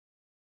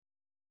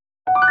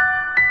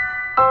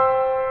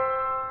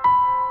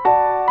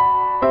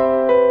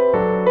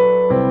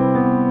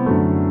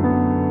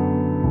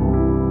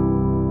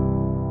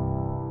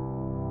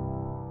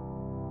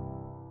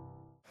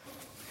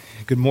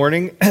Good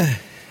morning.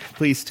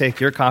 Please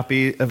take your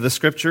copy of the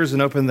scriptures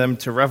and open them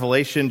to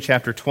Revelation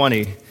chapter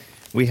 20.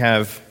 We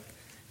have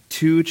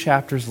 2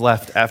 chapters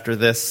left after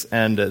this,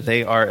 and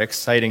they are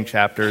exciting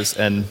chapters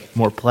and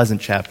more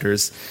pleasant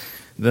chapters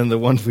than the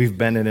ones we've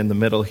been in the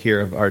middle here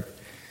of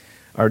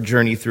our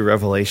journey through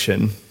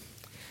Revelation.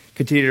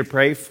 Continue to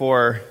pray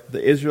for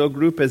the Israel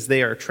group as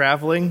they are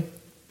traveling.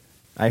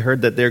 I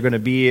heard that they're going to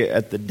be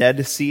at the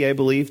Dead Sea, I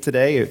believe,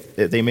 today.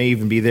 They may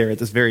even be there at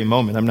this very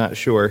moment. I'm not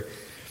sure.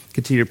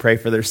 Continue to pray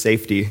for their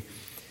safety.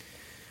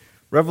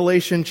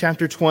 Revelation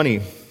chapter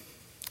 20.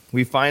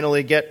 We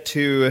finally get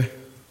to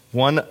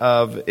one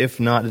of, if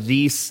not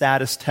the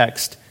saddest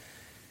text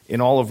in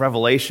all of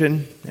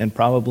Revelation and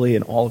probably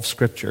in all of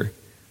Scripture.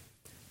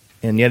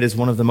 And yet is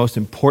one of the most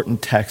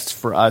important texts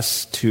for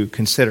us to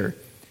consider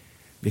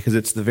because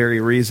it's the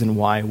very reason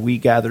why we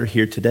gather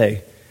here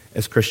today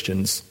as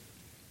Christians.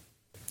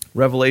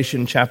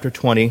 Revelation chapter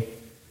 20,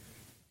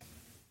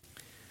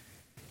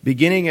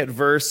 beginning at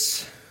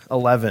verse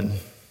 11,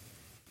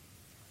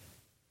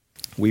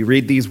 we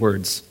read these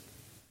words.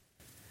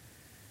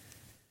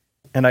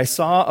 And I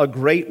saw a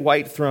great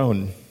white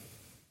throne,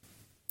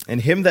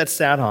 and him that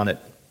sat on it,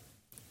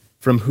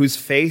 from whose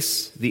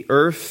face the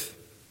earth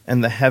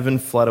and the heaven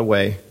fled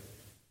away.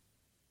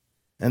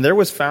 And there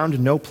was found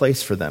no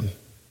place for them.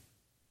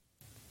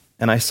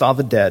 And I saw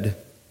the dead,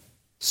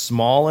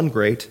 small and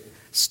great,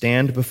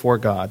 stand before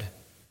God.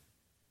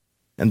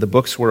 And the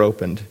books were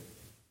opened.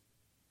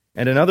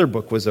 And another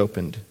book was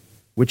opened,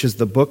 which is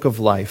the book of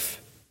life.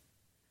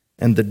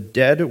 And the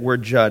dead were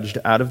judged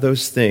out of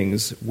those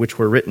things which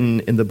were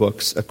written in the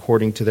books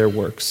according to their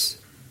works.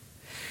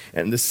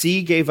 And the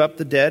sea gave up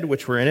the dead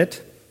which were in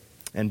it,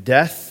 and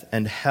death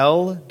and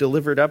hell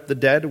delivered up the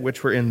dead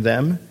which were in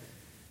them,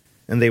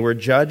 and they were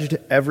judged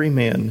every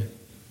man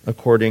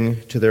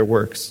according to their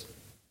works.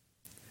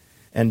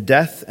 And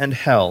death and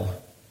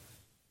hell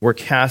were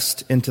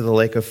cast into the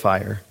lake of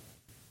fire.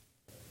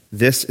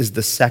 This is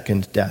the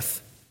second death.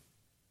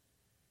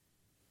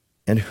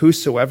 And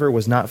whosoever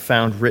was not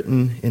found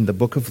written in the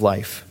book of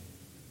life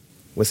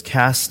was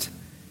cast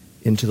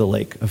into the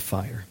lake of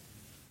fire.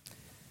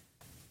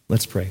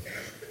 Let's pray.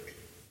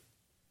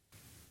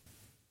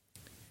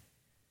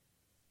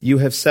 You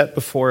have set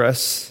before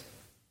us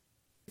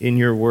in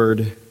your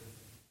word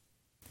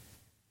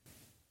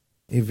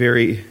a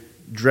very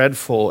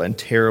dreadful and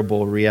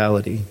terrible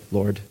reality,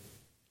 Lord.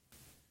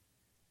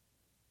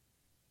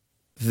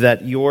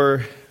 That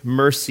your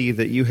mercy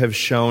that you have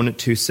shown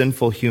to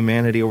sinful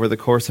humanity over the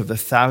course of the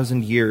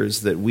 1,000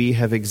 years that we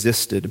have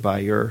existed by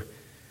your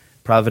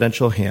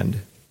providential hand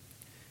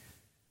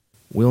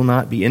will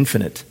not be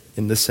infinite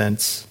in the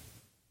sense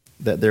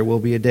that there will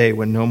be a day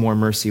when no more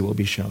mercy will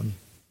be shown.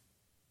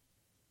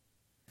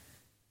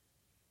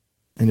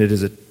 And it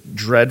is a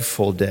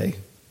dreadful day.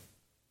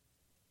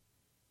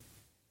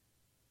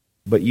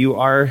 But you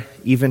are,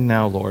 even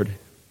now, Lord,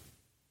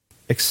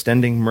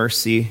 extending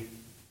mercy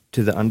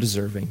to the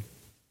undeserving.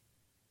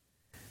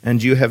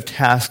 And you have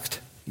tasked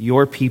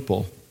your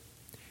people,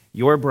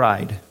 your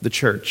bride, the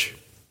church,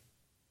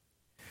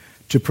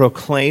 to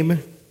proclaim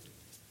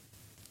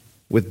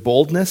with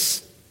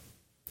boldness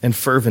and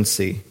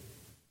fervency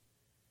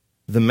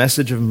the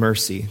message of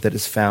mercy that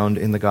is found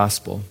in the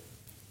gospel.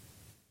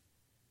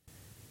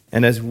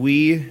 And as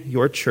we,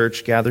 your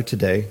church, gather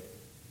today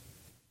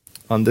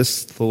on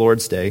this, the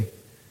Lord's Day,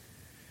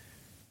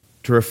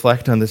 to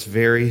reflect on this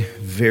very,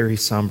 very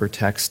somber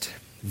text,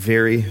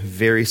 very,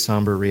 very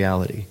somber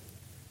reality,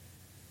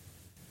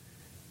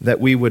 that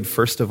we would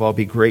first of all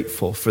be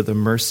grateful for the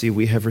mercy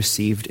we have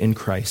received in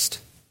Christ.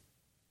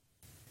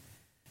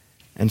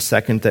 And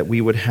second, that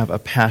we would have a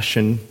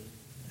passion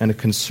and a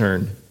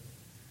concern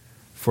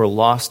for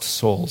lost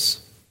souls,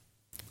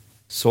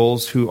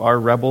 souls who are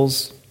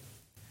rebels,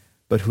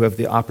 but who have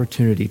the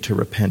opportunity to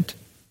repent.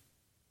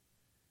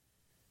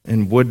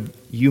 And would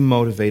you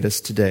motivate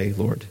us today,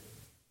 Lord,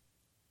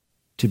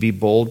 to be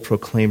bold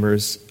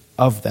proclaimers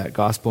of that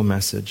gospel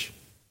message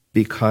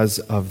because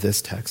of this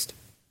text.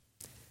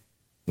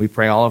 We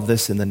pray all of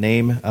this in the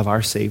name of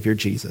our Savior,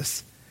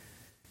 Jesus.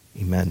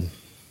 Amen.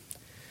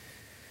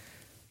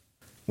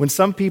 When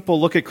some people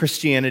look at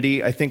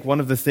Christianity, I think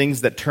one of the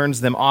things that turns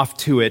them off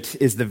to it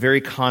is the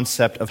very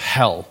concept of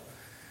hell.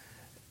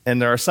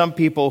 And there are some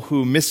people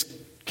who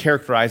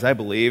mischaracterize, I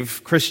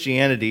believe,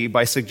 Christianity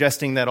by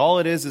suggesting that all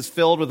it is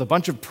filled with a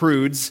bunch of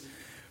prudes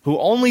who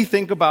only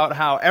think about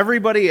how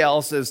everybody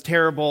else is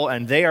terrible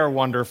and they are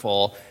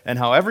wonderful, and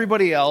how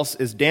everybody else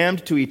is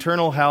damned to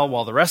eternal hell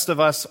while the rest of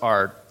us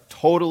are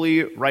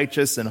totally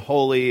righteous and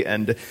holy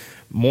and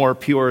more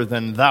pure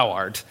than thou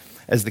art,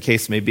 as the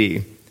case may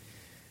be.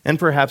 And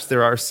perhaps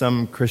there are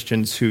some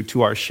Christians who,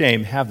 to our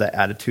shame, have that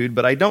attitude,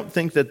 but I don't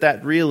think that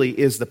that really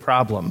is the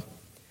problem.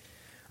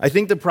 I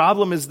think the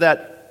problem is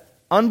that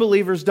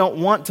unbelievers don't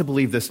want to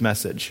believe this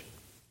message.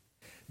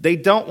 They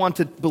don't want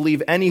to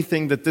believe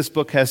anything that this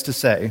book has to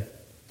say.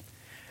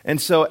 And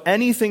so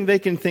anything they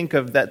can think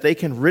of that they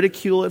can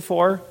ridicule it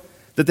for,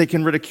 that they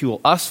can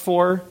ridicule us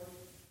for,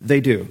 they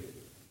do.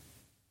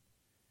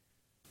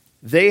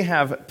 they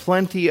have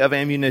plenty of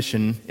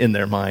ammunition in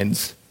their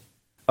minds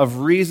of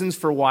reasons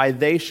for why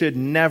they should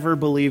never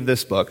believe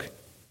this book.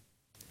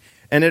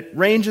 And it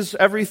ranges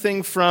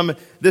everything from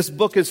this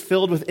book is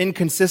filled with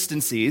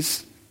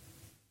inconsistencies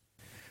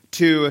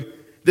to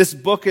this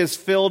book is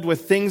filled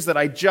with things that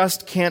I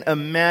just can't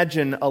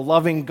imagine a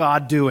loving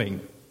God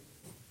doing.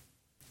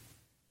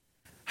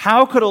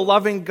 How could a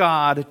loving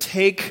God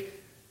take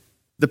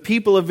the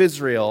people of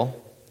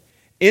Israel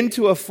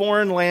into a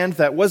foreign land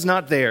that was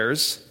not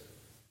theirs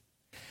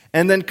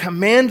and then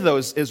command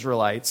those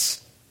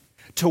Israelites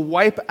to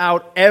wipe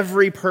out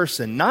every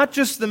person, not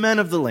just the men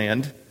of the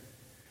land,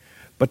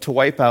 but to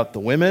wipe out the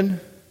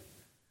women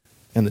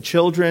and the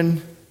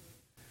children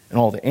and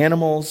all the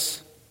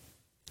animals?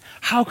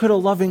 How could a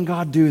loving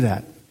God do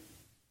that?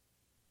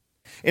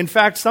 In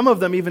fact, some of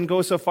them even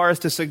go so far as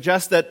to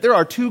suggest that there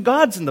are two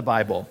gods in the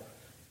Bible.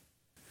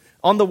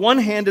 On the one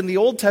hand, in the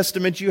Old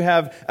Testament, you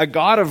have a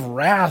God of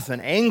wrath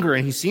and anger,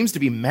 and he seems to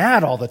be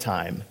mad all the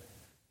time.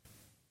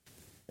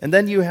 And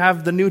then you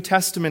have the New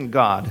Testament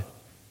God,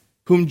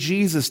 whom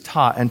Jesus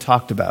taught and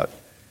talked about,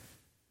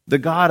 the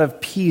God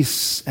of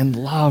peace and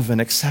love and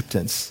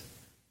acceptance.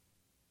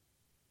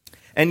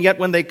 And yet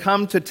when they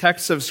come to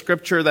texts of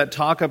Scripture that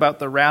talk about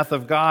the wrath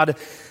of God,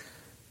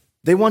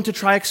 they want to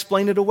try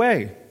explain it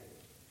away.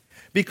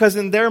 Because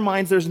in their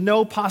minds, there's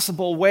no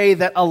possible way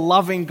that a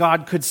loving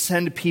God could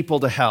send people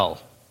to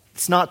hell.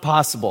 It's not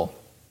possible.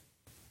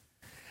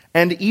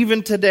 And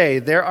even today,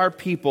 there are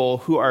people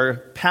who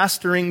are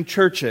pastoring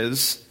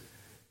churches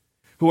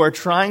who are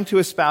trying to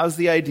espouse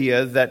the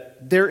idea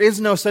that there is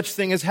no such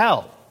thing as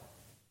hell.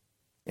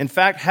 In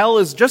fact, hell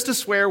is just a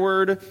swear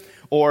word,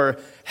 or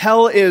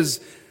hell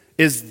is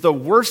the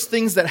worst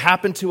things that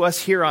happen to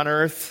us here on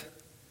earth,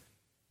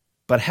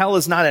 but hell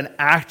is not an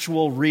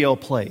actual real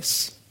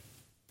place.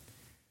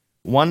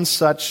 One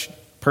such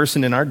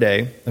person in our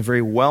day, a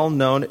very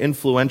well-known,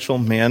 influential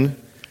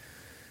man,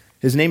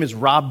 his name is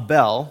Rob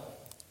Bell,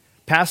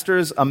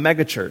 pastors a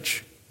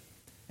megachurch,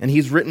 and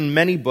he's written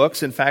many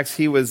books. In fact,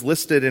 he was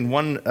listed in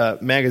one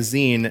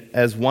magazine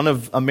as one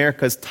of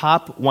America's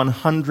top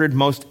 100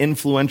 most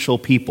influential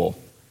people.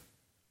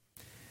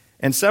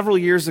 And several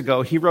years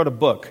ago, he wrote a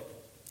book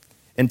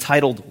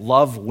entitled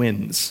Love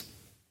Wins.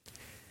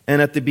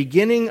 And at the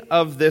beginning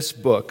of this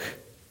book,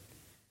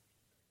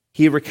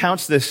 he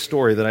recounts this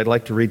story that I'd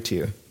like to read to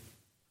you.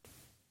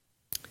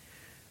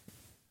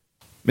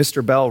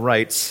 Mr. Bell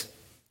writes,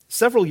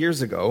 "Several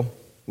years ago,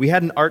 we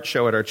had an art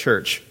show at our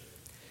church.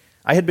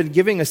 I had been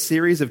giving a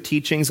series of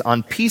teachings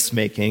on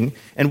peacemaking,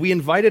 and we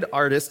invited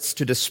artists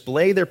to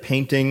display their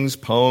paintings,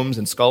 poems,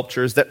 and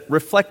sculptures that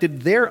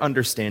reflected their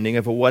understanding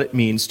of what it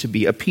means to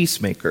be a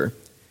peacemaker.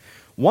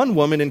 One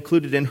woman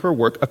included in her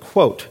work a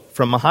quote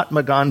from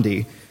Mahatma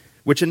Gandhi,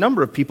 which a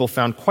number of people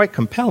found quite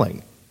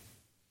compelling,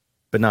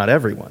 but not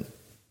everyone.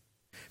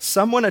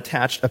 Someone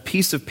attached a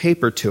piece of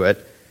paper to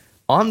it.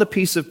 On the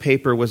piece of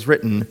paper was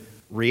written,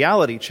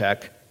 'Reality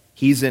check,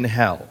 he's in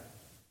hell.'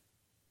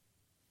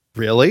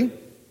 Really?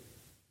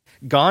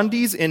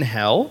 Gandhi's in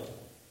hell?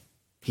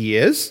 He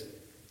is?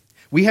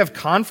 We have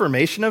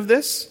confirmation of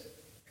this?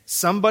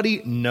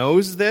 Somebody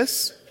knows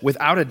this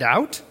without a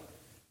doubt?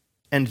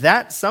 And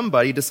that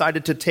somebody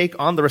decided to take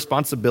on the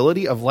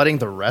responsibility of letting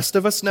the rest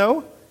of us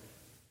know?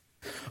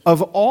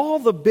 Of all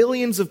the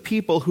billions of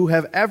people who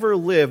have ever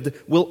lived,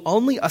 will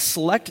only a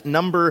select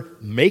number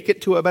make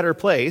it to a better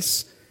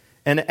place,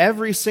 and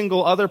every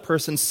single other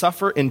person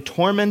suffer in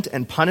torment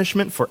and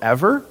punishment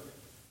forever?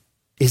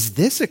 Is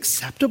this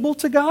acceptable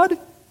to God?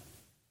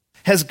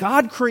 Has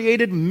God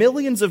created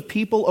millions of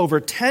people over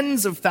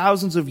tens of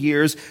thousands of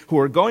years who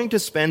are going to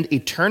spend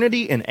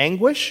eternity in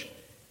anguish?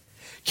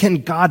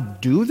 Can God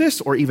do this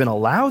or even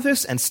allow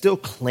this and still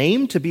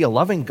claim to be a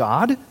loving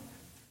God?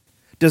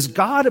 Does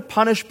God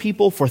punish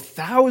people for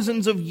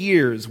thousands of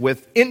years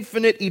with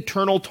infinite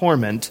eternal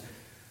torment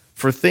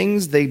for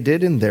things they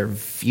did in their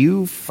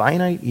few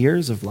finite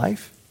years of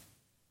life?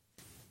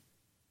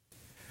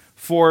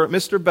 For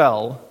Mr.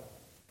 Bell,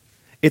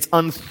 it's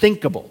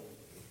unthinkable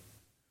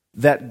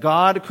that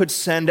God could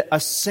send a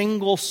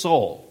single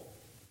soul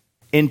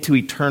into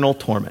eternal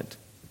torment.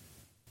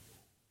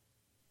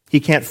 He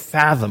can't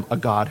fathom a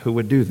God who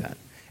would do that.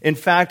 In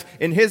fact,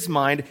 in his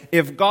mind,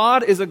 if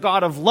God is a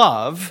God of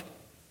love,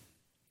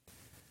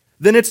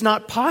 then it's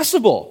not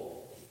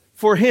possible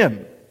for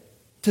him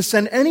to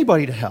send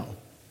anybody to hell.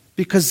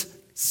 Because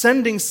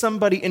sending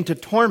somebody into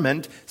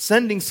torment,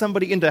 sending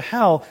somebody into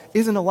hell,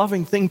 isn't a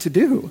loving thing to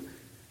do.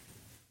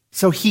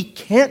 So he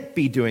can't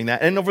be doing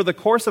that. And over the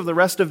course of the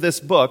rest of this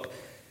book,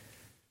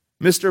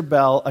 Mr.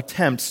 Bell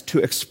attempts to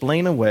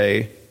explain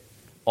away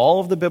all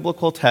of the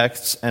biblical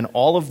texts and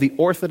all of the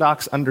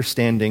orthodox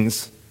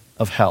understandings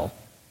of hell.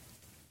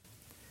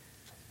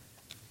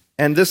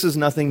 And this is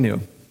nothing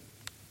new.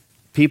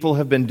 People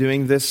have been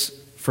doing this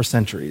for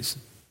centuries,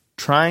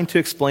 trying to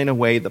explain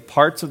away the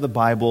parts of the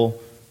Bible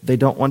they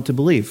don't want to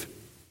believe.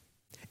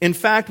 In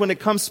fact, when it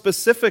comes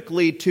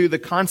specifically to the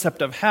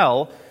concept of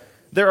hell,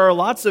 there are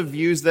lots of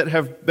views that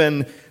have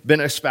been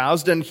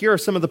espoused, and here are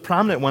some of the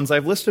prominent ones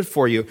I've listed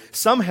for you.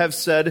 Some have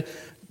said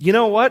you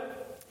know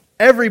what?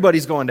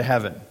 Everybody's going to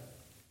heaven.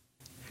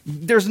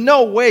 There's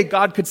no way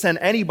God could send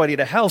anybody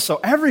to hell, so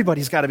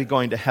everybody's got to be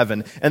going to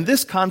heaven. And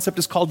this concept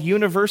is called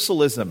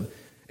universalism.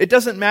 It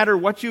doesn't matter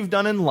what you've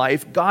done in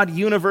life, God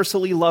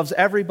universally loves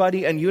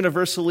everybody, and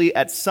universally,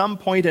 at some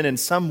point and in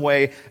some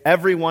way,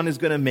 everyone is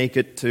going to make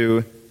it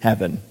to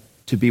heaven,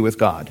 to be with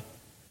God.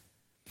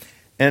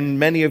 And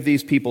many of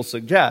these people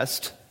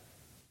suggest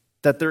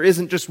that there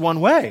isn't just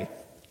one way.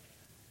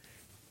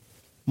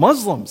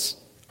 Muslims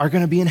are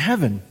going to be in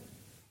heaven.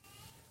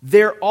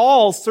 They're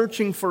all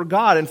searching for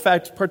God. In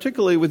fact,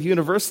 particularly with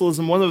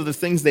universalism, one of the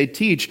things they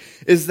teach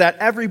is that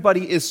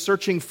everybody is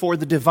searching for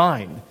the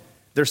divine.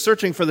 They're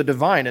searching for the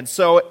divine. And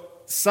so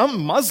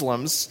some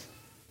Muslims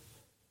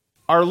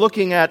are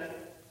looking at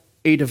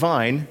a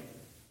divine,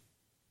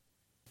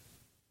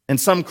 and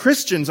some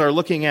Christians are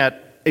looking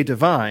at a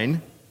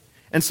divine,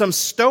 and some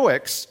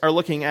Stoics are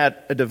looking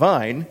at a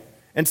divine,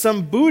 and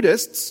some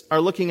Buddhists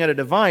are looking at a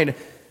divine.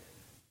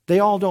 They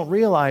all don't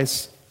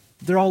realize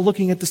they're all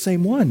looking at the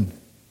same one.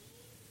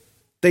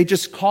 They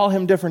just call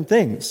him different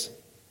things.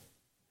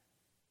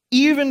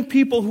 Even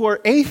people who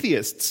are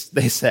atheists,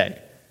 they say,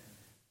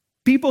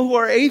 people who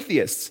are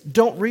atheists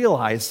don't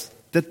realize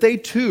that they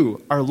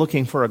too are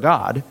looking for a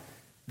God.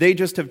 They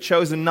just have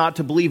chosen not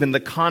to believe in the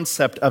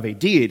concept of a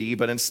deity,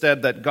 but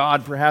instead that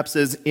God perhaps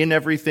is in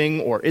everything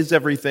or is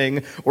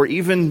everything, or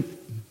even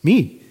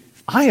me.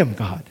 I am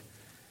God.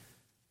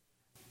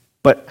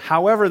 But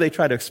however they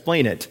try to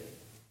explain it,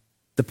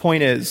 the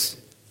point is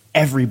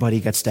everybody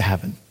gets to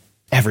heaven.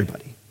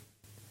 Everybody.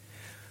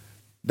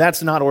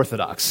 That's not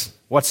orthodox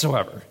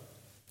whatsoever.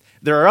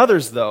 There are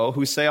others, though,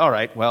 who say, all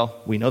right,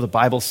 well, we know the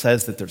Bible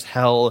says that there's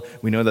hell.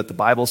 We know that the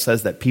Bible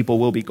says that people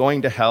will be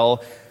going to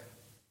hell.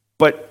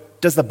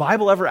 But does the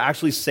Bible ever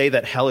actually say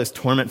that hell is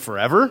torment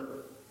forever?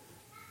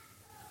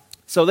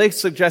 So they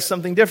suggest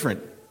something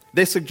different.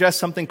 They suggest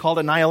something called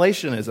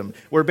annihilationism,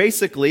 where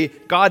basically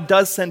God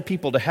does send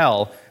people to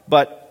hell,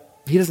 but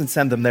he doesn't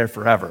send them there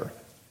forever.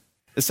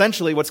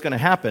 Essentially, what's going to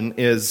happen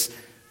is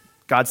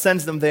God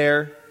sends them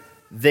there,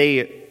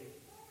 they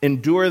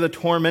endure the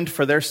torment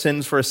for their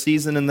sins for a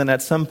season, and then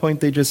at some point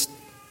they just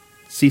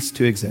cease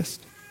to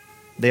exist.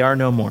 They are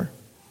no more.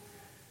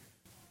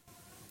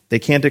 They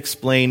can't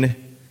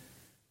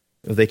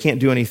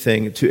do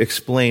anything to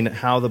explain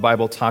how the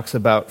Bible talks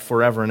about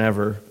forever and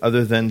ever,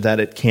 other than that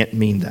it can't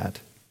mean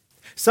that.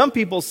 Some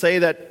people say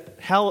that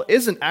hell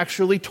isn't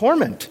actually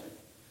torment.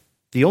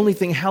 The only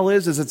thing hell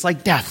is it's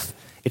like death.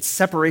 It's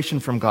separation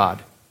from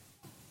God.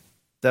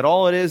 That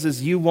all it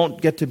is you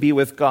won't get to be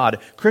with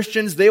God.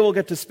 Christians, they will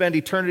get to spend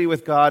eternity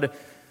with God.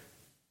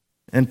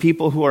 And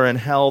people who are in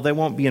hell, they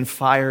won't be in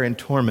fire and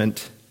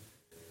torment,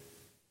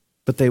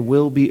 but they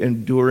will be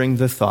enduring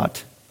the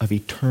thought of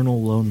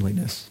eternal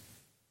loneliness,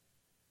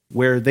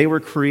 where they were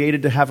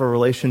created to have a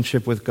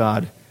relationship with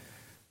God,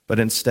 but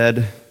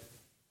instead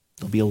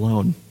they'll be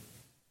alone.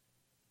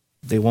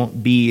 They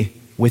won't be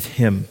with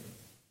him.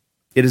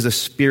 It is a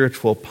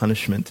spiritual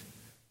punishment.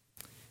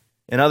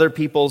 And other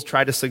people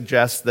try to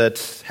suggest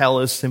that hell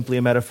is simply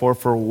a metaphor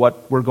for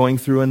what we're going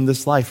through in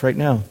this life right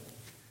now.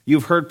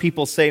 You've heard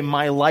people say,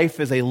 my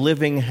life is a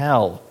living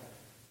hell.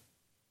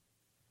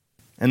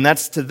 And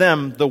that's to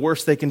them the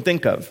worst they can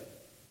think of.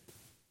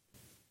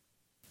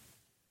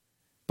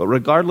 But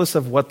regardless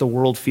of what the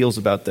world feels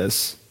about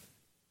this,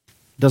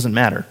 it doesn't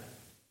matter.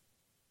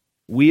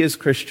 We as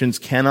Christians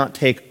cannot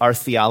take our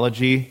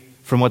theology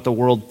from what the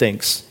world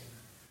thinks.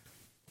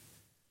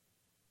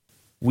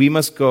 We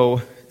must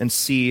go and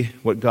see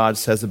what God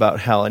says about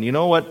hell. And you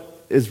know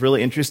what is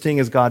really interesting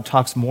is God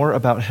talks more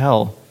about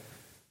hell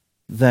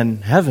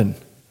than heaven.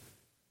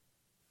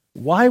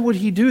 Why would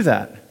he do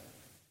that?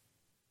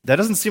 That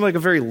doesn't seem like a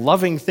very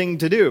loving thing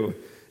to do.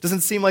 It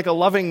doesn't seem like a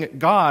loving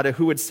God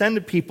who would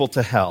send people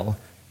to hell.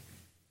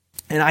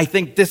 And I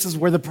think this is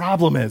where the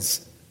problem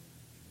is.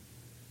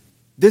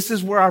 This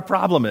is where our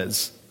problem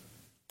is.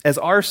 As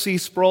R.C.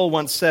 Sproul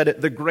once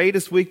said, the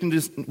greatest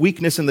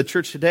weakness in the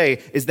church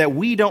today is that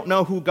we don't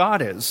know who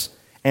God is,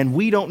 and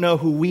we don't know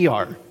who we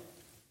are.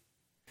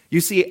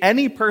 You see,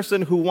 any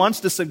person who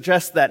wants to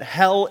suggest that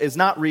hell is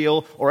not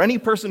real, or any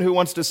person who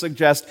wants to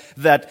suggest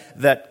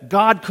that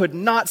God could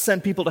not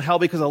send people to hell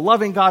because a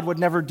loving God would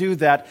never do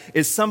that,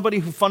 is somebody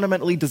who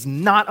fundamentally does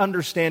not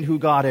understand who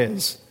God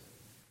is.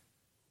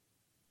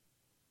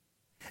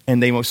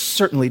 And they most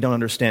certainly don't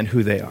understand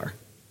who they are.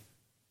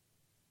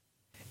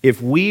 If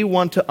we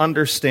want to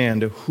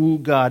understand who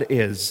God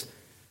is,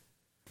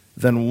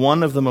 then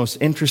one of the most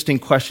interesting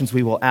questions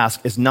we will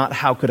ask is not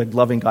how could a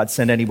loving God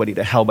send anybody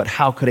to hell, but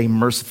how could a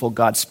merciful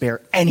God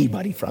spare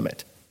anybody from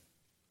it?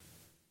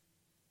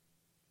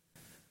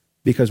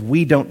 Because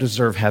we don't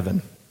deserve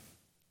heaven.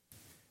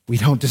 We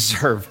don't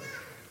deserve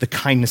the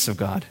kindness of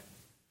God.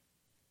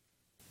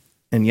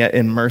 And yet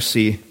in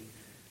mercy,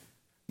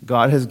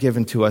 God has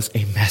given to us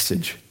a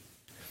message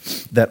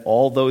that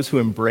all those who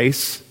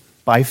embrace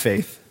by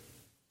faith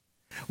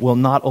will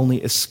not only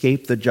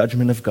escape the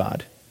judgment of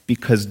God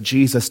because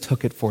Jesus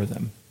took it for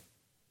them,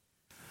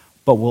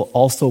 but will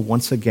also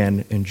once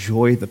again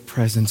enjoy the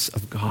presence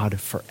of God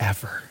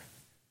forever.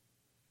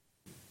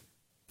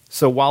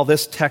 So while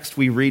this text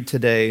we read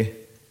today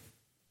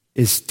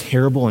is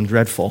terrible and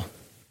dreadful,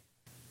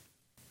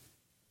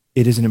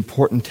 it is an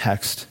important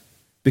text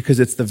because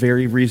it's the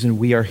very reason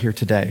we are here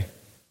today.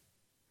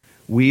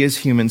 We as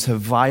humans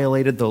have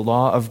violated the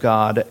law of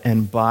God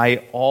and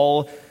by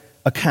all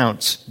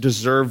accounts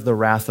deserve the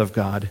wrath of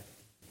God.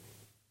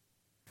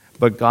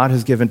 But God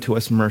has given to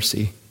us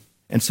mercy.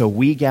 And so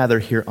we gather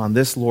here on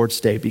this Lord's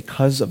Day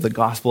because of the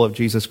gospel of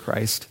Jesus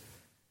Christ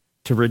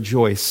to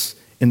rejoice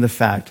in the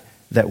fact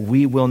that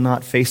we will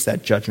not face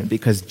that judgment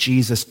because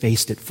Jesus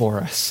faced it for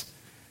us.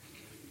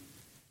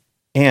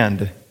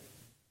 And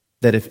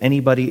that if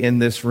anybody in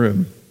this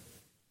room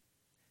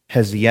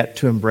has yet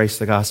to embrace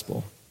the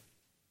gospel,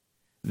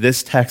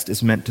 this text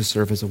is meant to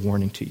serve as a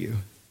warning to you.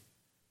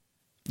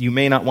 You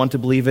may not want to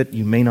believe it,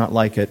 you may not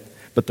like it,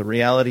 but the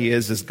reality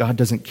is God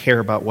doesn't care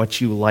about what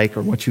you like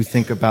or what you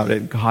think about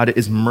it. God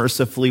is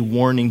mercifully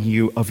warning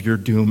you of your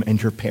doom and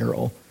your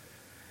peril.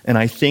 And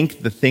I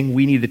think the thing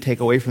we need to take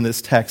away from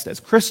this text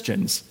as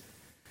Christians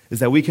is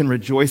that we can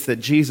rejoice that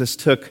Jesus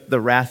took the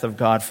wrath of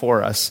God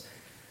for us,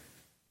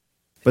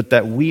 but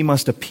that we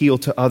must appeal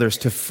to others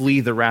to flee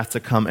the wrath to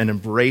come and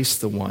embrace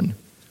the one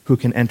who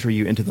can enter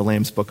you into the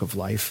Lamb's book of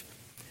life.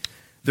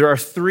 There are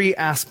three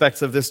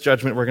aspects of this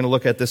judgment we're going to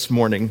look at this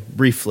morning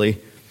briefly.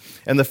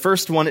 And the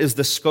first one is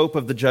the scope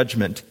of the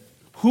judgment.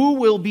 Who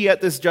will be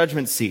at this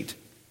judgment seat?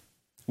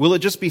 Will it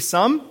just be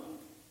some?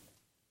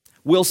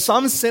 Will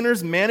some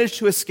sinners manage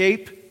to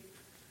escape?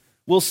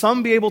 Will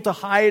some be able to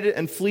hide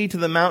and flee to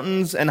the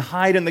mountains and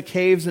hide in the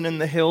caves and in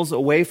the hills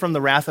away from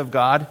the wrath of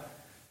God?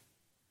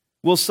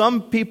 Will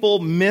some people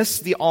miss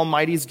the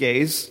Almighty's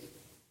gaze?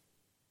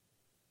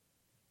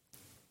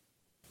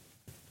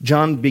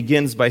 John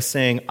begins by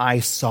saying, I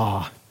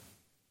saw.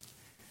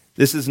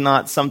 This is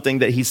not something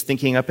that he's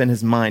thinking up in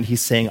his mind. He's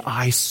saying,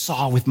 I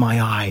saw with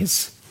my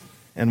eyes.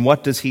 And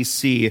what does he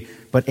see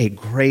but a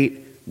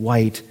great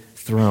white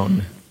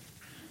throne?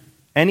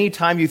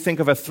 Anytime you think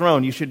of a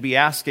throne, you should be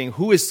asking,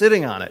 who is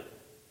sitting on it?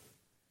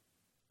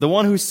 The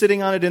one who's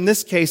sitting on it in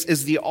this case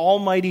is the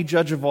Almighty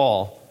Judge of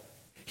all.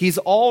 He's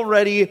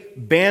already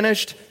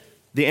banished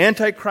the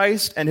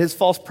Antichrist and his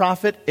false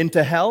prophet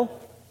into hell.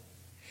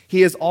 He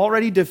has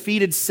already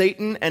defeated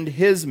Satan and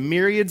his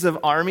myriads of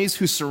armies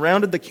who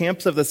surrounded the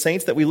camps of the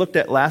saints that we looked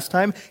at last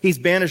time. He's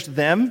banished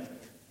them.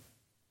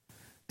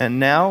 And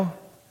now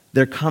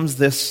there comes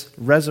this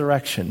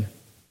resurrection.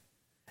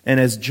 And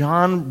as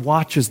John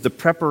watches the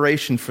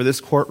preparation for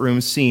this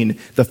courtroom scene,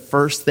 the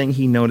first thing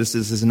he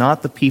notices is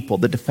not the people,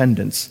 the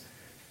defendants,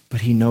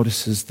 but he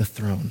notices the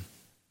throne.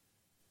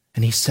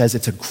 And he says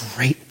it's a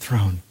great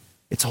throne.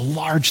 It's a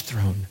large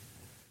throne.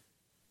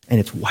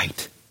 And it's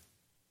white.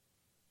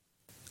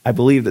 I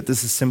believe that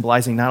this is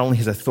symbolizing not only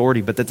his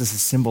authority, but that this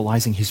is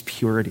symbolizing his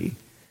purity.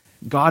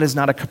 God is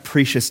not a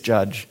capricious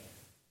judge.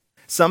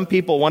 Some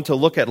people want to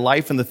look at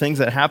life and the things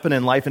that happen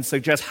in life and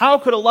suggest, how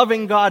could a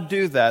loving God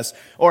do this?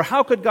 Or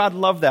how could God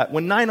love that?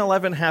 When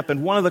 9/11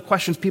 happened, one of the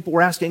questions people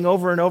were asking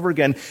over and over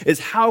again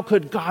is, how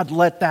could God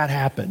let that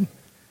happen?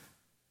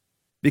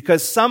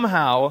 Because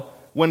somehow,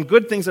 when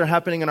good things are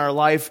happening in our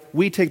life,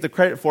 we take the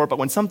credit for it, but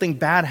when something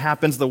bad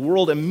happens, the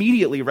world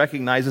immediately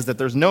recognizes that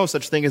there's no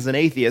such thing as an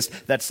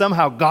atheist, that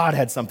somehow God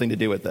had something to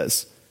do with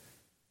this.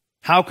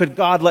 How could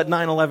God let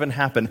 9/11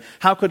 happen?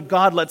 How could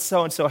God let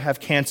so-and-so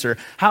have cancer?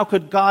 How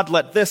could God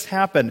let this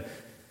happen?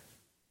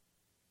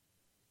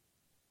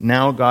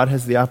 Now God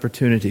has the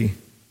opportunity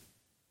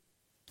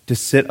to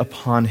sit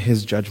upon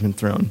his judgment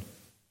throne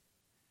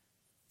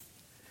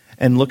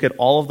and look at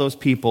all of those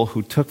people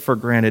who took for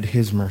granted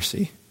his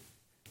mercy.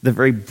 The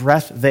very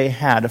breath they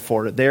had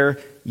for their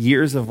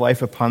years of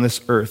life upon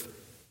this earth,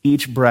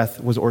 each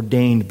breath was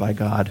ordained by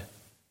God.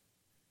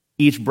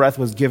 Each breath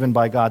was given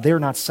by God. They are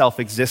not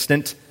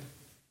self-existent.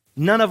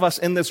 None of us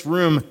in this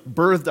room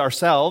birthed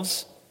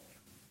ourselves.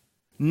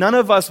 None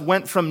of us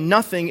went from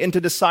nothing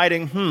into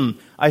deciding,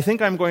 I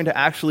think I'm going to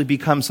actually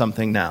become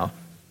something now.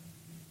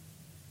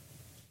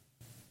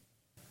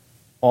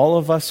 All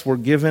of us were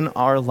given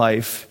our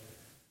life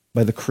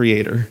by the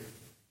Creator.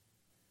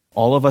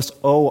 All of us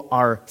owe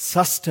our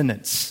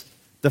sustenance.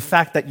 The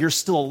fact that you're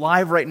still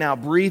alive right now,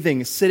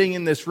 breathing, sitting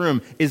in this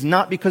room, is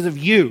not because of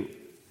you.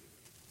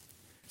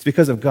 It's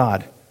because of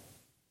God.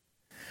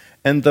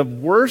 And the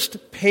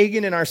worst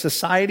pagan in our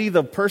society,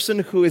 the person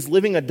who is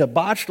living a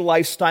debauched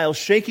lifestyle,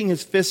 shaking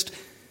his fist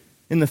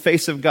in the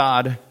face of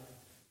God,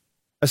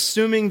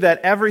 assuming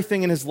that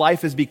everything in his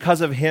life is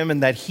because of him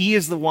and that he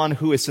is the one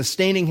who is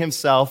sustaining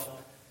himself,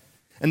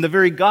 and the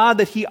very God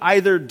that he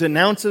either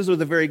denounces or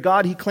the very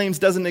God he claims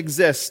doesn't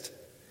exist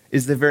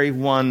is the very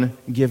one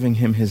giving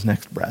him his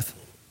next breath.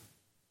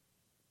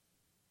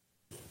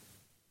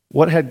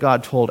 What had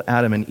God told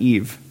Adam and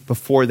Eve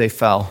before they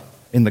fell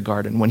in the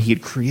garden, when he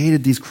had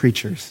created these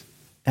creatures,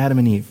 Adam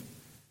and Eve?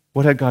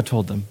 What had God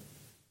told them?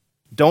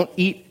 Don't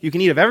eat, you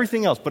can eat of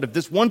everything else, but of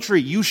this one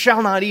tree, you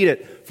shall not eat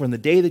it, for in the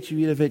day that you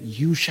eat of it,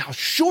 you shall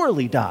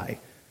surely die.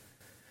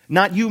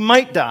 Not you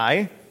might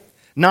die,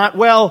 not,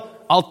 well,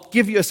 I'll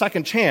give you a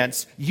second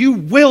chance. You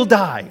will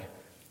die.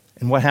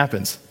 And what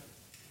happens?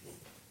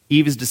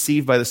 Eve is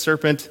deceived by the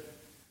serpent.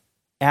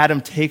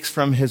 Adam takes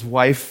from his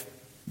wife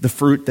the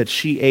fruit that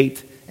she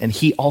ate, and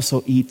he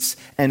also eats.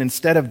 And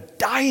instead of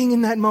dying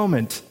in that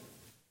moment,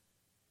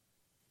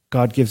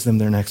 God gives them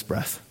their next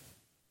breath.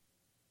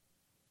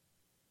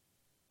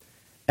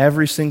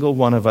 Every single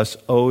one of us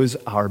owes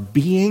our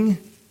being,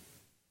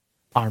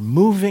 our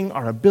moving,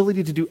 our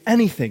ability to do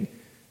anything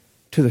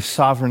to the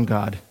sovereign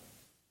God.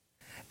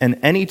 And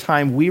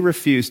anytime we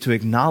refuse to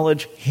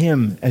acknowledge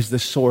him as the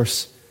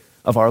source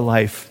of our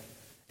life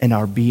and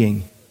our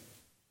being,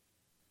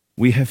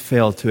 we have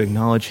failed to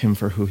acknowledge him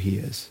for who he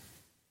is.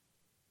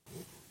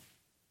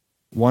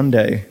 One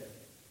day,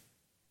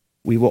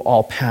 we will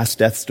all pass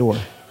death's door.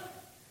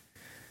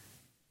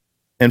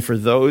 And for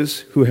those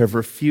who have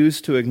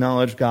refused to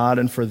acknowledge God,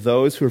 and for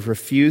those who have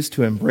refused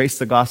to embrace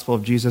the gospel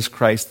of Jesus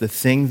Christ, the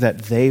thing that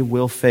they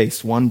will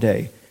face one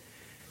day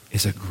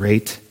is a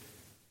great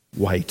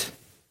white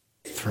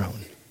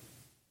throne.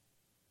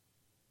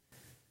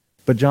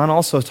 But John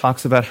also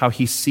talks about how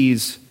he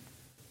sees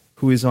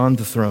who is on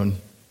the throne.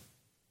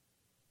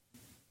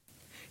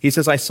 He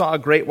says, I saw a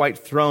great white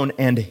throne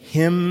and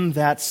him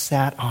that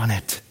sat on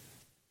it.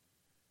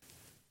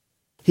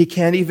 He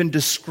can't even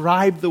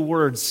describe the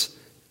words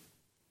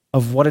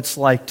of what it's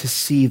like to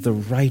see the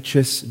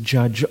righteous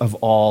judge of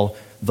all,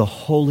 the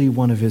Holy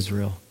One of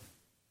Israel.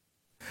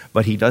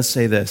 But he does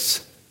say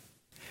this: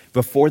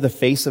 before the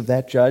face of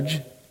that judge,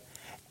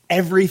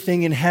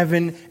 everything in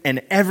heaven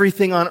and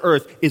everything on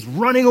earth is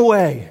running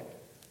away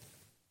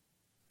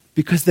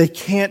because they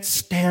can't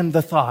stand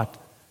the thought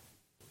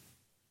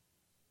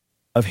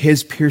of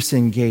his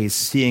piercing gaze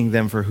seeing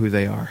them for who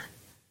they are.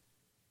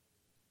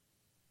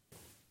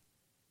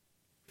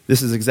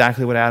 This is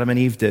exactly what Adam and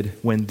Eve did.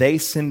 When they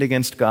sinned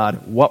against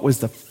God, what was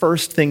the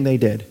first thing they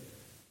did?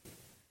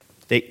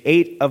 They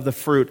ate of the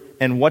fruit,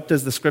 and what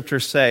does the scripture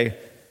say?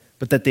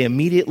 But that they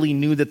immediately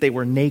knew that they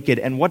were naked.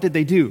 And what did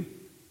they do?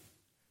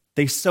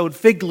 They sewed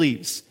fig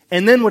leaves.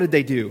 And then what did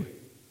they do?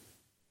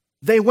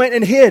 They went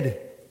and hid.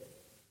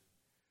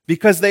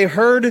 Because they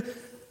heard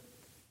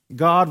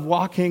God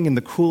walking in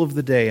the cool of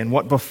the day, and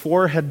what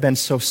before had been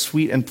so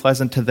sweet and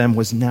pleasant to them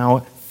was now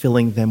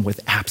filling them with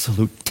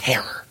absolute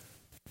terror.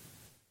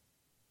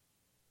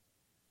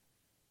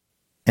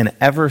 And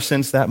ever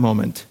since that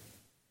moment,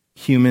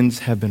 humans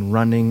have been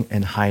running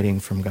and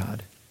hiding from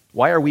God.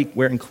 Why are we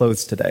wearing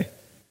clothes today?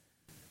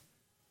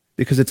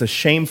 Because it's a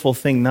shameful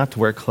thing not to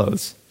wear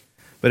clothes,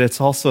 but it's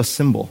also a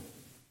symbol.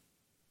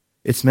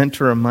 It's meant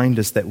to remind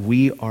us that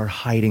we are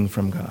hiding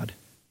from God.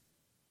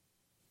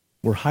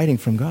 We're hiding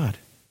from God.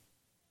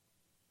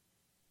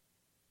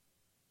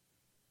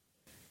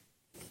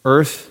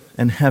 Earth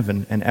and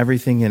heaven and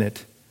everything in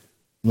it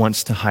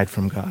wants to hide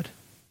from God.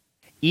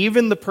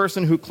 Even the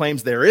person who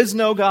claims there is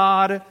no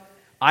God,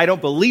 I don't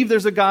believe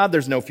there's a God,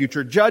 there's no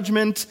future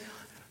judgment.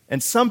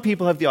 And some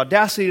people have the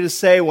audacity to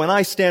say, when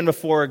I stand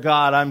before a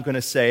God, I'm going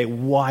to say,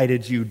 why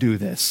did you do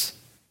this?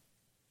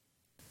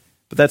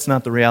 But that's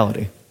not the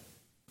reality.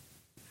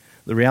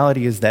 The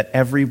reality is that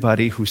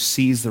everybody who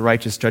sees the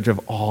righteous judge of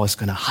all is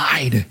going to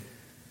hide.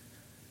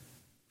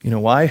 You know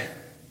why?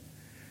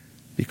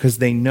 Because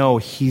they know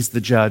he's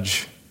the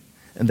judge,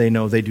 and they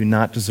know they do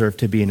not deserve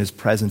to be in his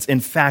presence. In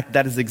fact,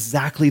 that is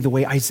exactly the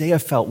way Isaiah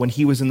felt when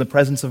he was in the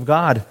presence of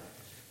God.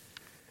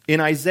 In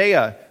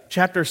Isaiah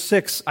chapter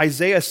 6,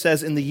 Isaiah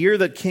says, in the year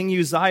that King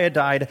Uzziah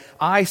died,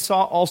 I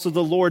saw also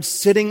the Lord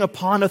sitting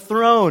upon a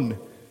throne,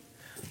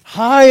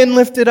 high and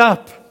lifted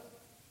up,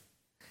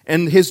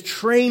 and his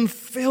train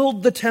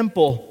filled the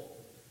temple.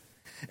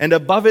 And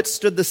above it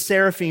stood the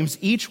seraphims.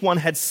 Each one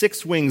had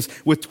 6 wings.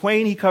 With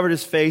twain he covered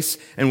his face,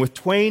 and with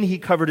twain he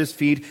covered his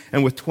feet,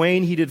 and with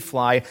twain he did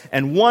fly.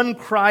 And one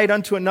cried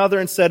unto another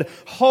and said,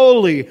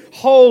 Holy,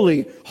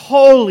 holy,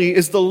 holy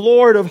is the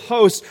Lord of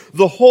hosts.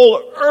 The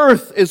whole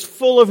earth is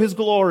full of his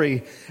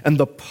glory. And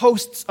the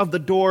posts of the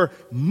door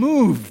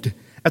moved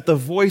at the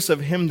voice of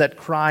him that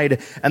cried,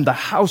 and the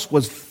house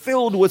was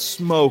filled with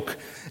smoke.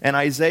 And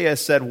Isaiah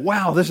said,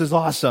 wow, this is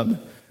awesome.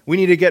 We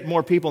need to get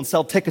more people and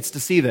sell tickets to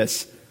see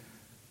this.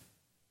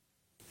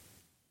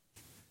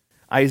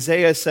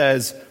 Isaiah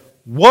says,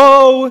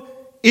 woe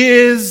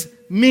is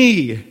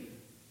me,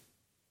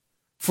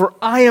 for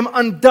I am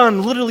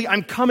undone. Literally,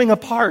 I'm coming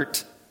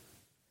apart,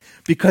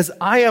 because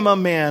I am a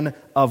man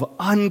of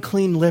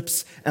unclean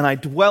lips, and I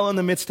dwell in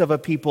the midst of a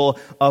people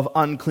of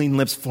unclean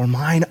lips, for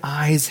mine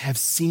eyes have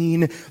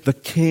seen the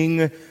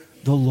King,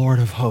 the Lord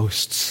of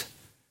hosts.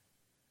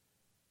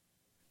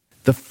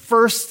 The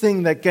first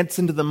thing that gets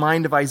into the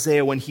mind of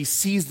Isaiah when he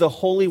sees the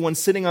Holy One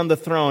sitting on the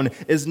throne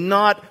is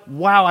not,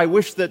 wow, I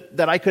wish that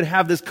I could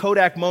have this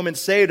Kodak moment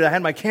saved. I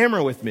had my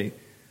camera with me.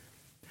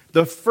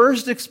 The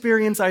first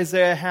experience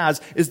Isaiah has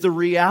is the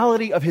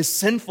reality of his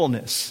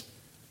sinfulness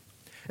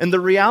and the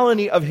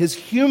reality of his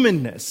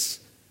humanness.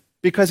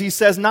 Because he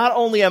says, not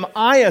only am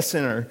I a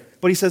sinner,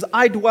 but he says,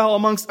 I dwell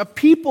amongst a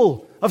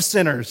people of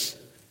sinners.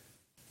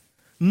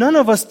 None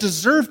of us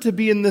deserve to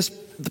be in the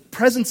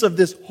presence of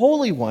this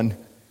Holy One.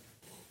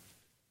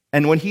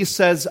 And when he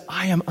says,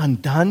 I am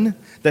undone,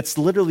 that's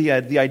literally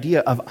the idea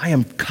of I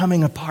am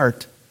coming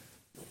apart.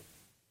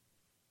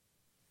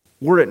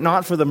 Were it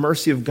not for the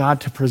mercy of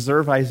God to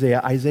preserve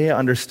Isaiah, Isaiah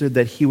understood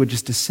that he would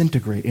just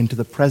disintegrate into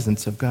the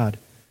presence of God.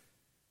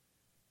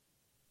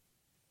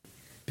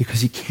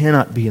 Because he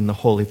cannot be in the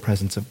holy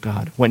presence of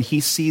God. When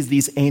he sees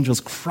these angels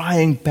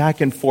crying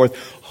back and forth,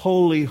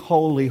 holy,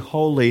 holy,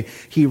 holy,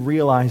 he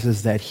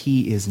realizes that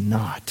he is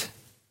not.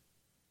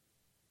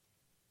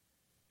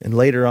 And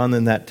later on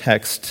in that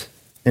text,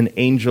 an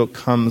angel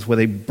comes with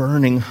a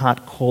burning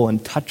hot coal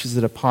and touches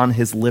it upon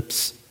his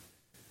lips.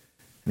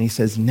 And he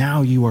says,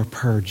 now you are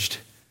purged.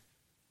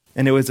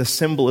 And it was a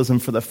symbolism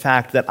for the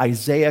fact that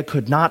Isaiah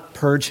could not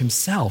purge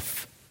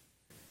himself.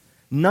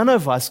 None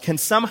of us can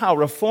somehow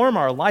reform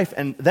our life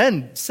and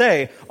then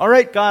say, all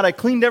right, God, I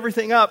cleaned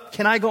everything up.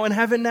 Can I go in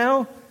heaven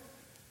now?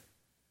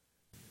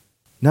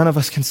 None of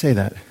us can say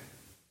that.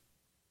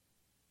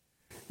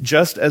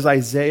 Just as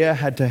Isaiah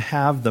had to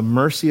have the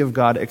mercy of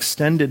God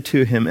extended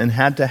to him and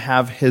had to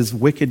have his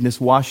wickedness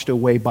washed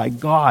away by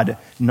God,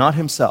 not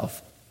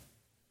himself,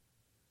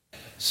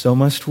 so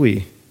must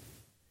we,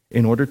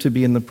 in order to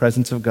be in the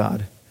presence of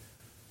God,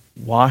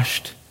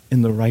 washed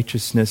in the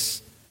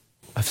righteousness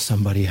of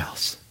somebody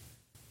else.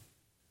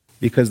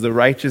 Because the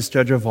righteous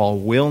judge of all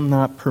will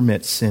not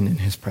permit sin in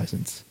his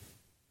presence.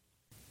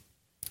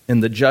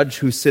 And the judge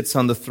who sits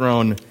on the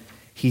throne,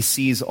 he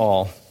sees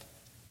all.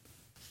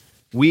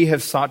 We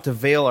have sought to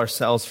veil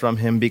ourselves from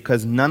him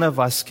because none of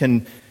us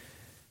can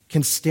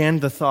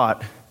stand the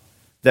thought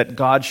that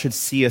God should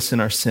see us in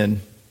our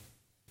sin.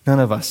 None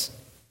of us.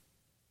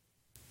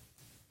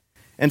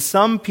 And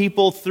some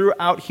people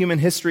throughout human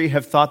history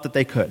have thought that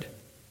they could.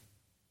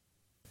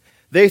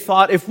 They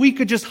thought if we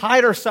could just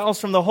hide ourselves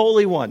from the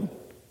Holy One.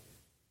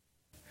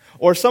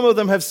 Or some of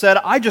them have said,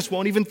 I just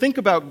won't even think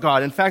about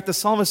God. In fact, the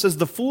psalmist says,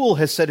 the fool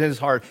has said in his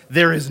heart,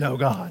 there is no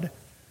God.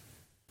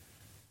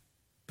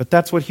 But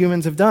that's what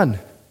humans have done,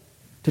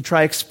 to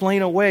try to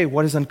explain away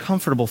what is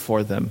uncomfortable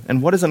for them.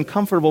 And what is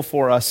uncomfortable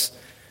for us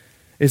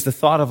is the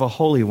thought of a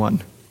holy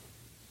one,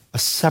 a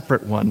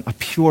separate one, a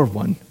pure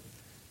one.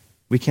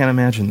 We can't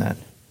imagine that.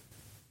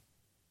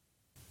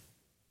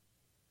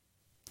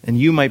 And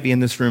you might be in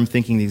this room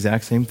thinking the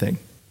exact same thing,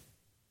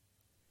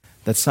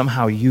 that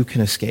somehow you can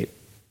escape.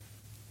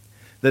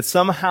 That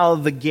somehow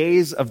the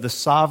gaze of the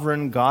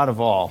sovereign God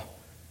of all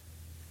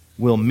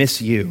will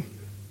miss you.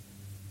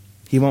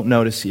 He won't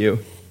notice you.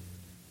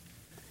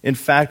 In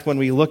fact, when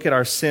we look at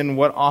our sin,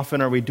 what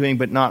often are we doing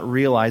but not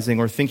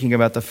realizing or thinking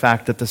about the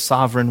fact that the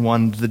sovereign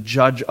one, the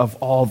judge of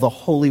all, the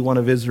Holy One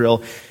of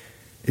Israel,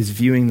 is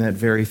viewing that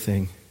very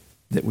thing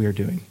that we are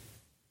doing.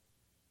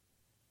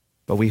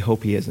 But we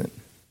hope he isn't.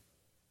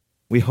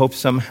 We hope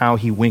somehow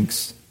he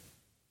winks,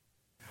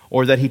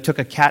 or that he took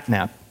a cat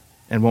nap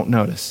and won't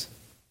notice.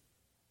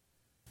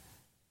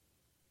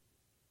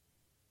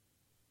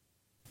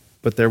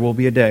 But there will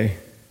be a day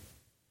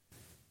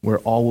where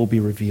all will be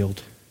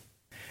revealed.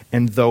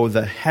 And though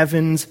the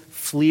heavens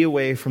flee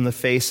away from the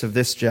face of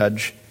this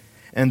judge,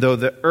 and though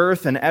the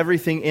earth and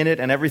everything in it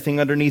and everything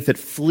underneath it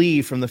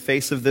flee from the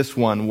face of this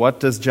one,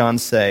 what does John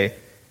say?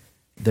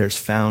 There's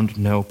found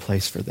no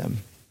place for them.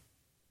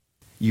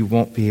 You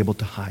won't be able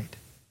to hide.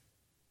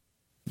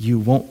 You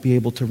won't be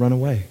able to run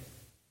away.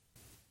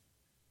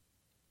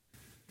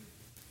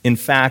 In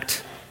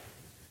fact,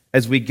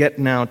 as we get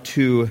now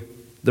to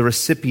the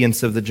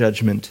recipients of the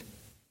judgment,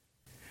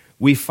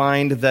 we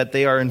find that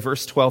they are in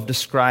verse 12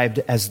 described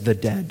as the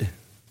dead.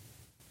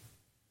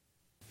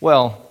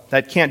 Well,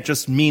 that can't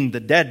just mean the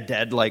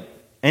dead like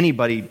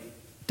anybody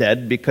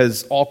dead,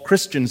 because all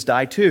Christians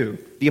die too.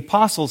 The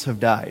apostles have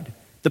died.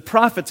 The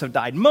prophets have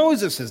died.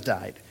 Moses has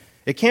died.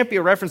 It can't be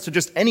a reference to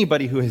just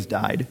anybody who has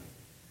died.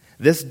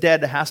 This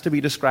dead has to be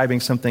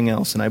describing something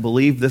else, and I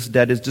believe this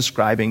dead is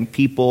describing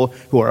people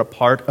who are a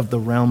part of the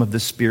realm of the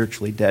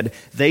spiritually dead.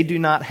 They do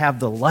not have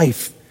the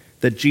life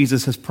that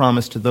Jesus has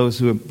promised to those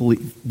who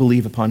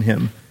believe upon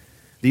him.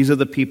 These are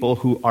the people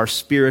who are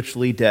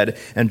spiritually dead,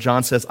 and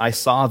John says, I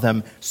saw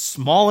them,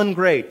 small and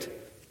great.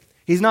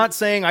 He's not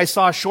saying, I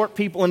saw short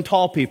people and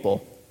tall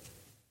people.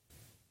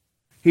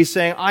 He's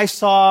saying, I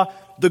saw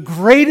the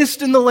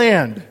greatest in the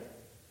land,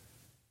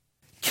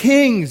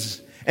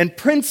 kings and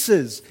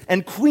princes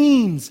and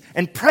queens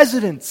and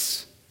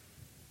presidents.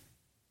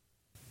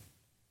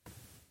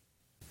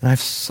 And I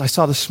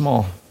saw the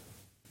small,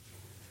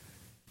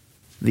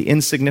 the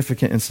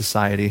insignificant in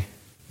society,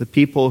 the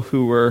people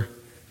who were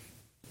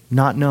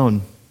not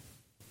known,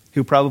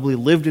 who probably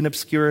lived in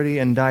obscurity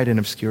and died in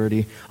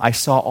obscurity. I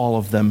saw all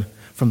of them,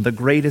 from the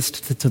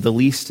greatest to the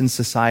least in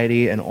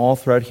society and all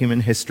throughout human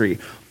history.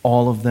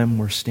 All of them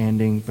were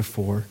standing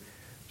before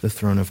the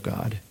throne of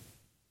God.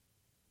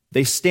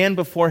 They stand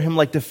before him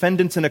like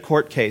defendants in a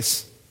court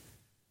case.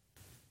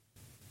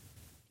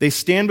 They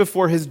stand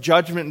before his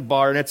judgment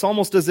bar, and it's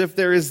almost as if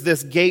there is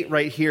this gate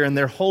right here, and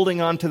they're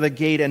holding on to the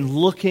gate and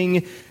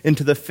looking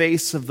into the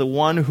face of the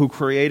one who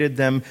created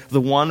them,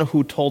 the one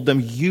who told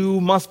them,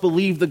 you must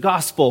believe the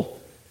gospel.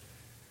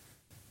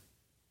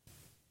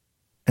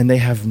 And they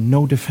have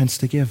no defense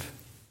to give.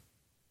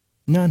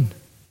 None.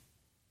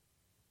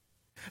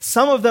 –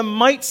 Some of them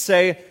might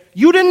say,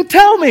 you didn't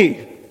tell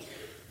me.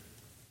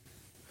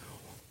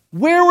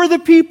 Where were the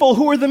people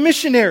who were the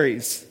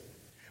missionaries?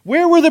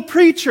 Where were the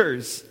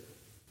preachers?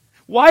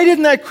 Why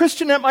didn't that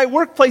Christian at my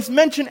workplace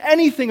mention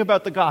anything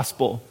about the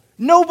gospel?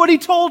 Nobody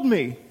told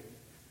me.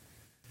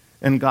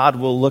 And God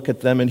will look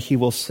at them and he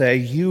will say,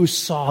 you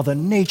saw the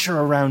nature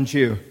around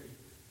you.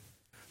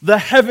 The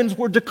heavens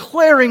were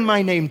declaring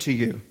my name to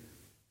you.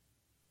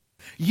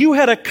 You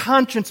had a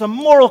conscience, a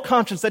moral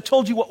conscience that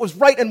told you what was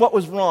right and what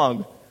was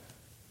wrong.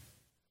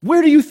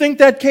 Where do you think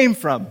that came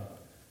from?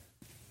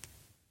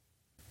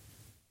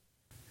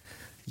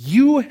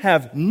 You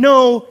have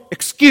no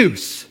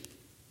excuse.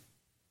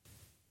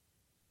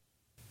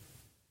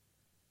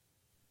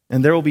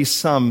 And there will be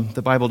some,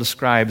 the Bible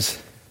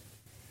describes,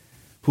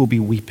 who will be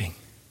weeping.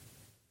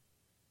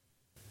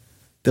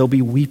 They'll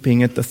be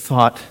weeping at the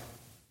thought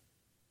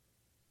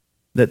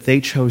that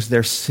they chose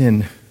their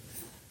sin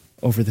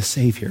over the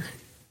Savior.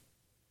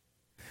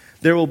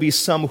 There will be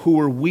some who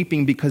were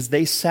weeping because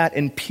they sat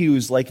in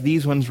pews like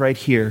these ones right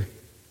here,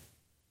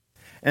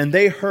 and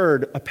they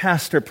heard a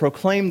pastor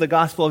proclaim the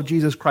gospel of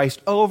Jesus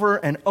Christ over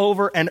and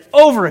over and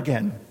over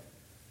again.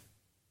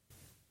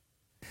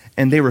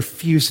 And they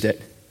refused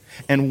it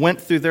and went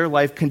through their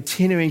life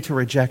continuing to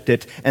reject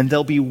it. And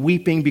they'll be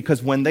weeping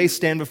because when they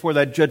stand before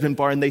that judgment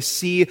bar and they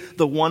see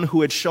the one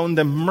who had shown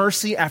them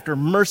mercy after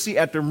mercy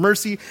after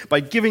mercy by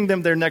giving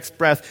them their next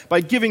breath,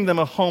 by giving them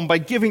a home, by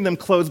giving them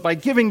clothes, by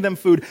giving them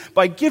food,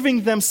 by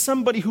giving them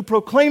somebody who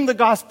proclaimed the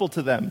gospel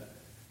to them,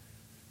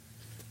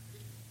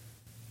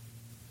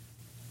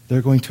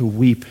 they're going to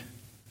weep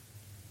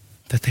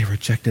that they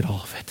rejected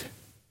all of it.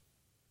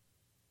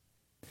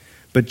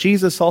 But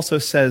Jesus also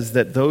says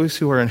that those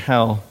who are in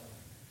hell,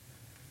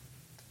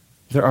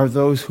 there are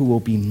those who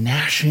will be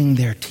gnashing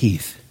their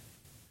teeth.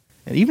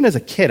 And even as a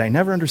kid, I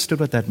never understood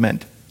what that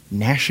meant,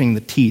 gnashing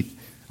the teeth.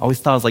 I always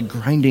thought it was like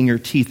grinding your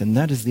teeth, and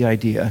that is the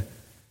idea.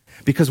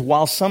 Because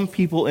while some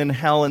people in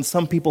hell and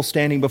some people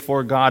standing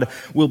before God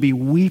will be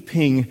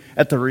weeping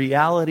at the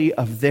reality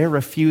of their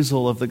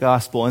refusal of the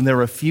gospel and their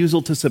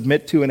refusal to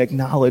submit to and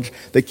acknowledge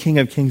the King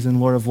of Kings and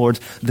Lord of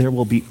Lords, there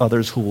will be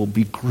others who will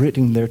be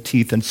gritting their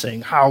teeth and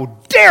saying, "How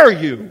dare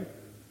you!"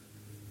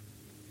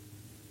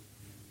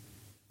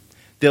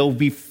 They'll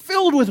be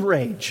filled with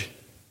rage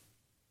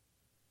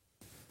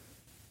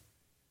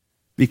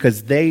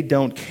because they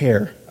don't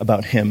care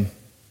about him.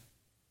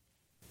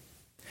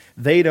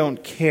 They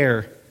don't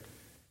care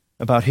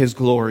about his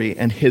glory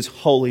and his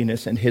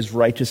holiness and his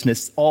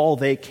righteousness. All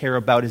they care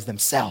about is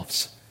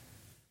themselves.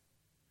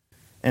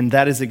 And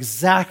that is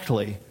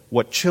exactly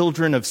what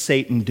children of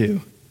Satan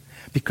do.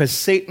 Because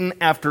Satan,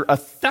 after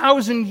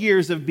 1,000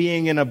 years of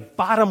being in a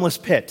bottomless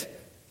pit,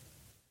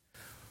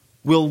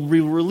 will be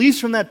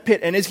released from that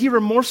pit. And is he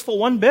remorseful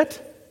one bit?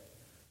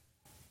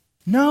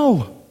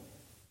 No.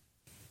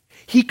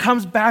 He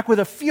comes back with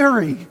a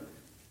fury.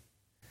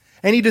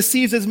 And he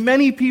deceives as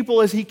many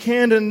people as he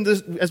can. And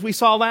as we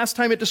saw last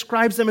time, it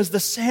describes them as the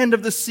sand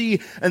of the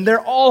sea. And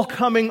they're all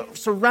coming,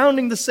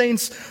 surrounding the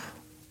saints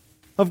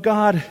of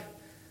God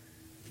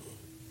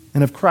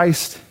and of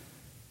Christ.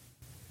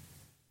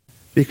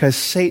 Because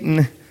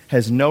Satan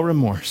has no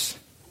remorse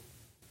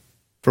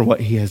for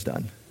what he has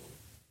done.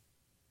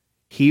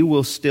 He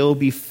will still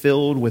be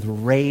filled with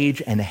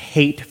rage and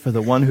hate for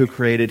the one who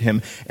created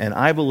him. And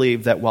I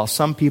believe that while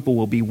some people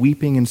will be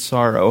weeping in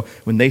sorrow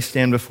when they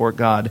stand before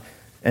God,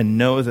 and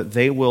know that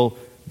they will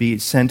be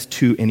sent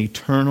to an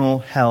eternal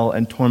hell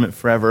and torment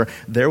forever,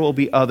 there will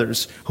be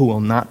others who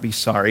will not be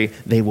sorry.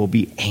 They will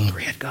be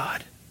angry at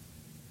God.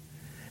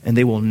 And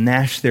they will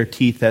gnash their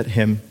teeth at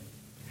him.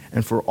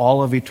 And for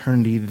all of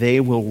eternity,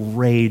 they will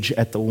rage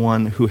at the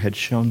one who had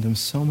shown them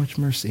so much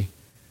mercy.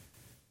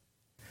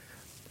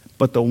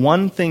 But the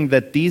one thing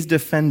that these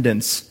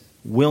defendants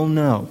will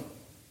know,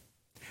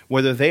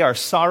 whether they are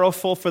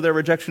sorrowful for their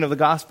rejection of the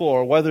gospel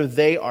or whether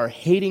they are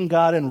hating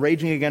God and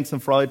raging against him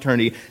for all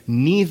eternity,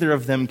 neither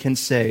of them can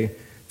say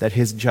that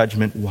his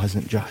judgment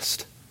wasn't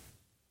just.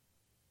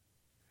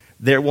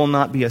 There will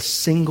not be a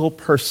single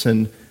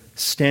person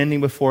standing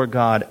before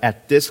God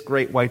at this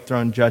great white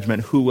throne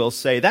judgment who will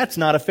say, "That's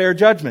not a fair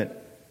judgment.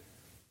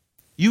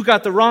 You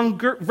got the wrong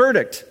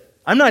verdict.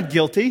 I'm not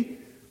guilty."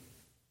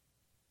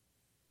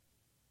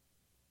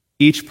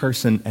 Each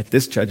person at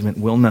this judgment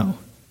will know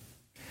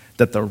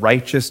that the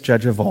righteous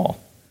judge of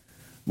all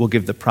will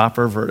give the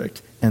proper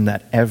verdict and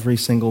that every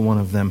single one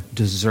of them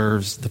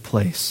deserves the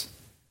place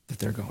that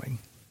they're going.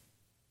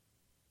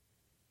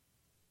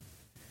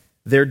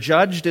 They're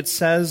judged, it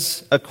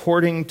says,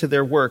 according to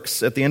their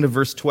works at the end of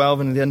verse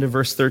 12 and at the end of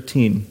verse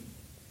 13.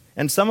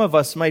 And some of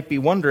us might be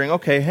wondering,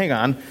 okay, hang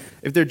on,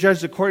 if they're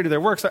judged according to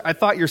their works, I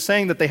thought you're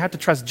saying that they have to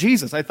trust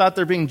Jesus. I thought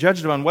they're being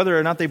judged on whether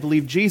or not they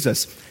believe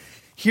Jesus.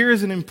 Here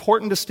is an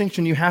important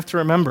distinction you have to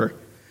remember.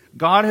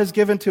 God has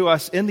given to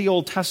us in the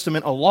Old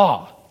Testament a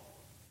law.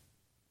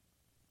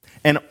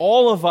 And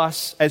all of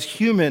us as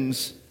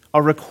humans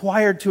are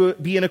required to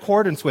be in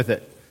accordance with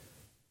it.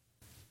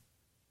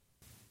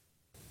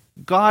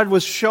 God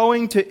was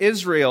showing to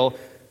Israel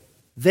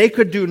they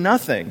could do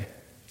nothing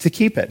to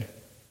keep it.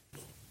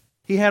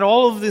 He had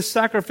all of this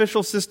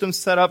sacrificial system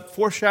set up,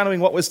 foreshadowing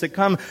what was to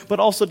come,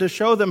 but also to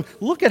show them,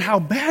 look at how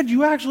bad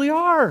you actually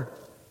are.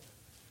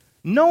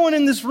 No one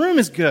in this room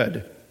is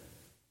good.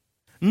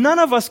 None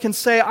of us can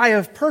say, I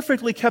have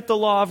perfectly kept the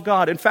law of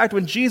God. In fact,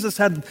 when Jesus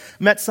had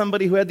met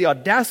somebody who had the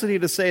audacity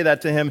to say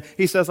that to him,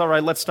 he says, all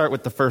right, let's start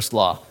with the first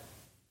law.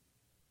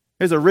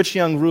 Here's a rich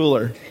young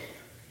ruler.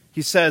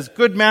 He says,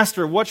 good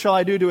master, what shall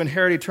I do to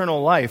inherit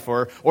eternal life?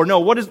 Or no,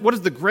 what is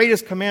the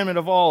greatest commandment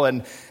of all?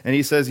 And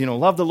he says,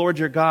 love the Lord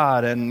your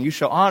God, and you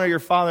shall honor your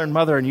father and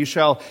mother, and you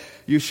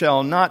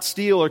shall not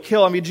steal or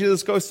kill. I mean,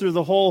 Jesus goes through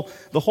the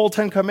whole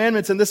 10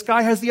 commandments, and this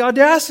guy has the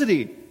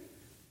audacity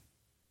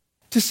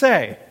to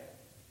say,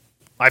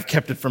 I've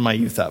kept it from my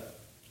youth up.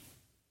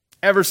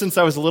 Ever since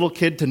I was a little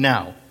kid to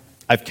now,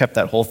 I've kept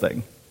that whole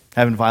thing.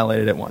 Haven't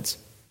violated it once.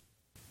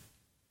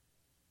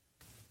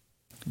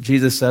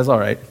 Jesus says, all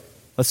right,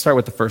 let's start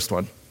with the first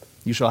one.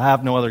 You shall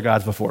have no other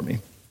gods before me.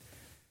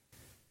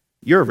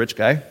 You're a rich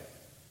guy.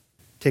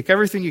 Take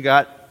everything you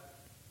got,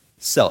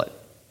 sell it.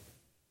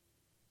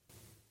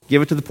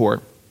 Give it to the poor,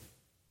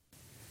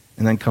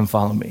 and then come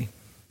follow me.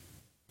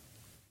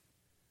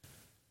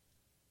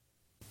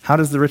 How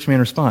does the rich man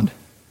respond?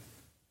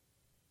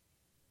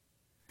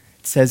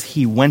 It says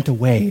he went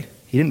away.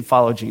 He didn't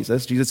follow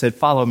Jesus. Jesus said,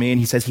 follow me, and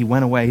he says he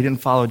went away. He didn't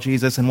follow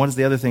Jesus. And what is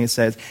the other thing it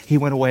says? He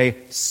went away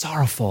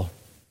sorrowful.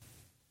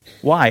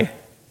 Why?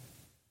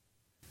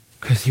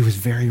 Because he was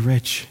very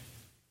rich.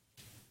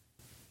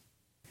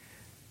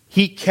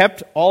 He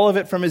kept all of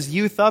it from his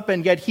youth up,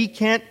 and yet he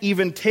can't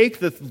even take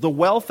the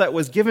wealth that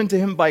was given to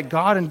him by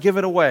God and give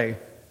it away,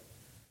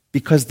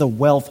 because the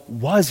wealth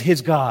was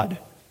his God.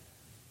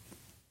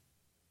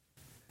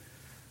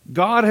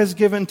 God has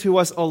given to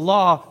us a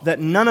law that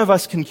none of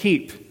us can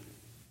keep.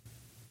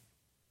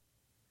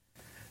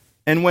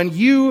 And when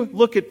you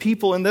look at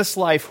people in this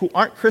life who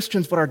aren't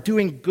Christians but are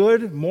doing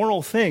good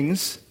moral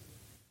things,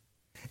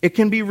 it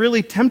can be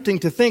really tempting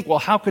to think, well,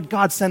 how could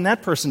God send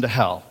that person to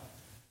hell?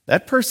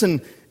 That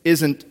person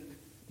isn't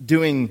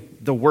doing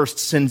the worst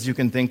sins you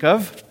can think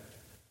of.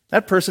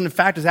 That person, in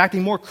fact, is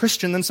acting more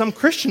Christian than some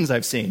Christians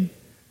I've seen.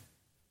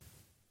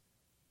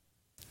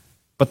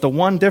 But the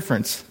one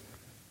difference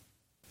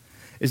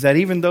is that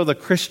even though the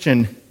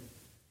Christian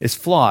is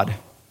flawed,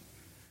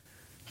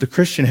 the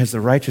Christian has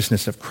the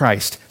righteousness of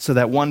Christ, so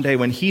that one day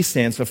when he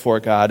stands before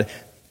God,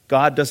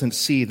 God doesn't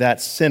see that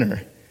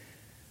sinner.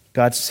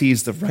 God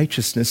sees the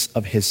righteousness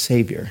of his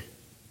Savior.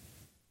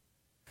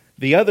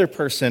 The other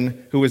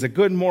person, who is a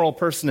good moral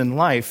person in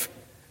life,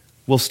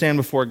 will stand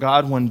before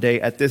God one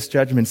day at this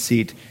judgment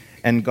seat,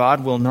 and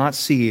God will not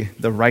see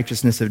the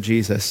righteousness of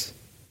Jesus.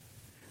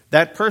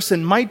 That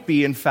person might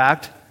be, in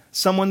fact,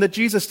 someone that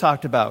Jesus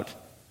talked about.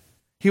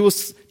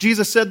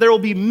 Jesus said, there will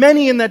be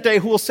many in that day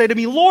who will say to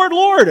me, Lord,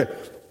 Lord,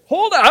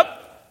 hold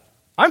up.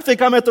 I think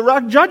I'm at the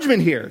rock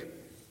judgment here.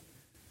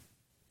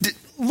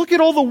 Look at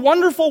all the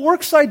wonderful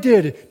works I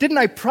did. Didn't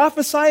I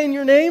prophesy in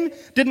your name?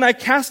 Didn't I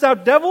cast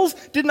out devils?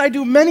 Didn't I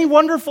do many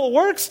wonderful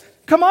works?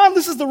 Come on,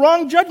 this is the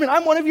wrong judgment.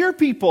 I'm one of your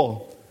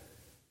people.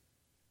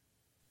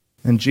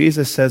 And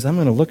Jesus says, I'm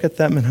going to look at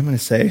them and I'm going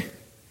to say,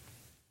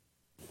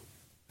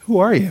 who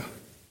are you?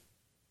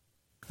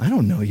 I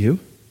don't know you.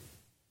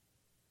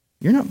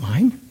 You're not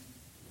mine.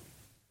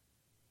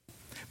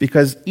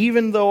 Because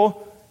even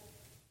though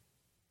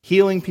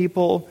healing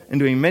people and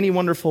doing many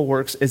wonderful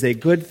works is a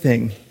good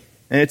thing,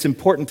 and it's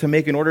important to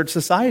make in ordered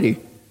society,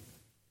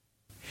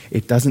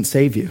 it doesn't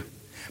save you.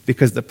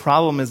 Because the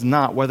problem is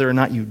not whether or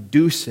not you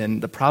do sin,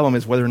 the problem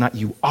is whether or not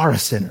you are a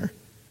sinner.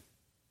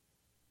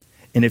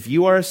 And if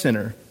you are a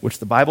sinner, which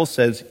the Bible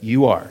says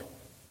you are,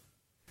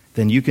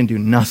 then you can do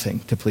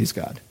nothing to please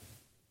God.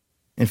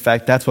 In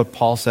fact, that's what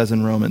Paul says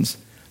in Romans.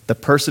 The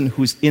person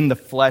who's in the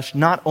flesh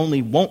not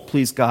only won't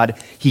please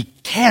God, he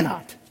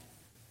cannot.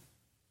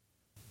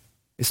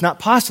 It's not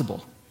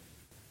possible.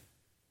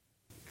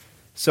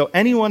 So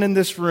anyone in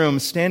this room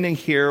standing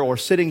here or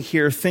sitting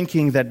here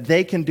thinking that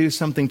they can do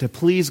something to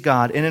please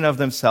God in and of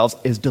themselves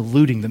is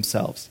deluding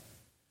themselves.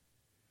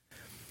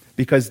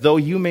 Because though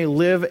you may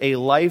live a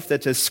life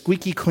that's as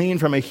squeaky clean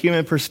from a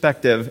human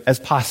perspective as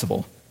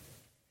possible,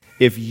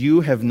 if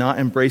you have not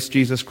embraced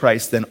Jesus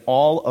Christ, then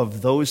all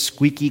of those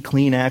squeaky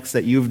clean acts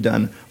that you've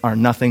done are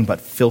nothing but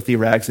filthy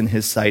rags in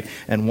his sight.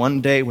 And one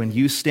day when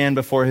you stand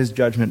before his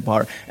judgment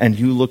bar and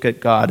you look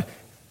at God,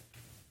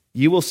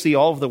 you will see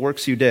all of the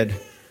works you did.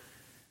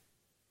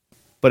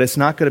 But it's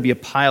not going to be a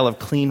pile of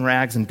clean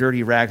rags and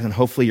dirty rags, and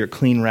hopefully your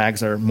clean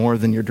rags are more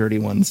than your dirty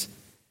ones.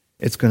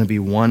 It's going to be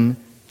one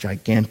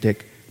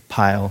gigantic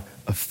pile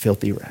of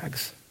filthy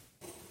rags.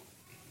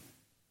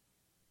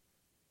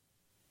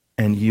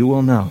 And you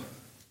will know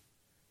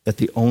that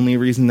the only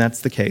reason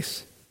that's the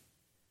case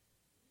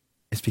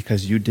is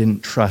because you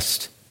didn't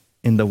trust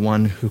in the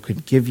one who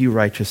could give you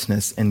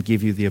righteousness and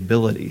give you the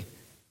ability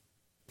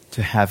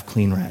to have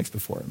clean rags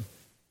before him.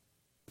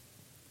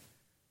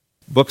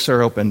 Books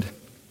are opened,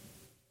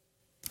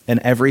 and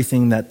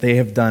everything that they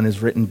have done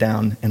is written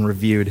down and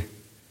reviewed,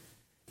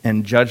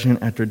 and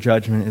judgment after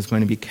judgment is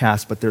going to be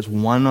cast, but there's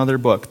one other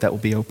book that will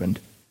be opened,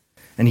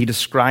 and he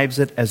describes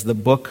it as the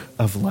book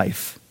of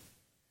life.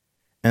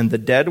 And the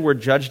dead were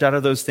judged out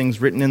of those things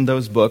written in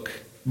those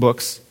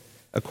books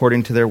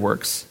according to their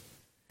works.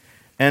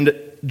 And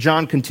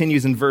John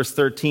continues in verse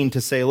 13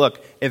 to say,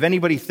 look, if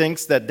anybody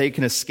thinks that they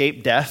can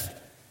escape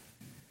death,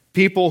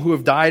 people who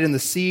have died in the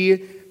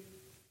sea,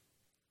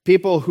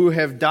 people who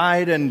have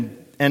died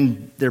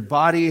and their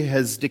body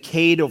has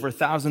decayed over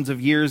thousands of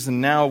years,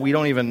 and now we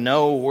don't even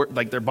know,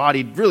 like their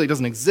body really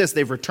doesn't exist.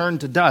 They've returned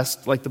to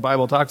dust, like the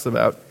Bible talks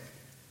about.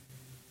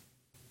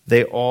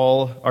 They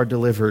all are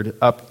delivered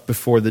up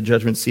before the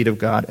judgment seat of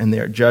God, and they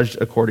are judged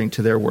according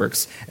to their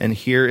works. And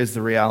here is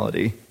the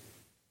reality,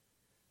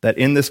 that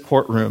in this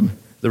courtroom,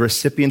 the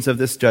recipients of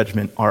this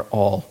judgment are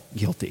all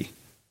guilty.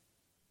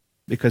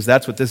 Because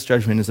that's what this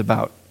judgment is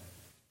about.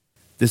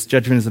 This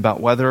judgment is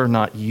about whether or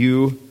not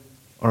you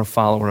are a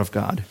follower of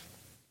God.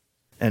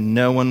 And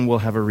no one will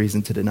have a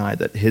reason to deny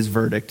that his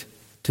verdict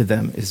to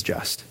them is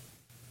just.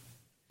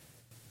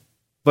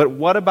 But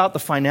what about the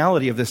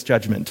finality of this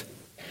judgment?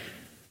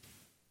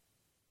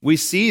 We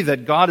see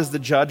that God is the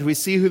judge. We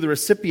see who the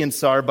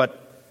recipients are,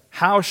 but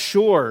how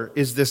sure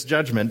is this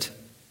judgment?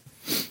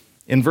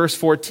 In verse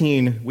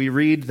 14, we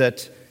read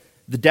that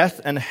the death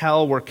and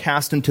hell were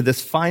cast into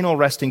this final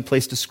resting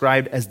place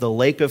described as the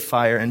lake of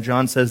fire, and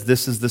John says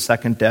this is the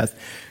second death.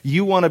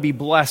 You want to be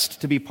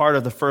blessed to be part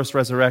of the first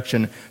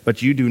resurrection,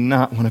 but you do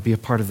not want to be a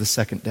part of the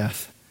second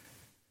death,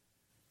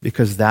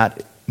 because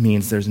that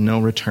means there's no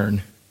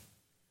return.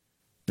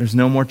 There's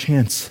no more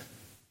chance.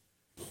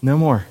 No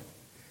more.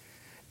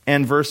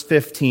 And verse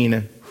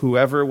 15,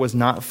 whoever was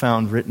not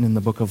found written in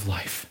the book of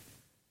life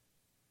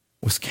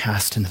was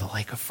cast into the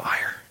lake of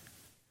fire.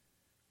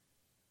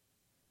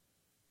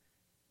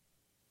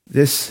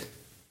 This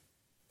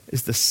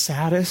is the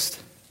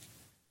saddest,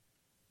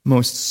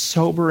 most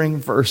sobering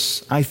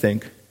verse, I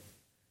think,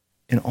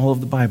 in all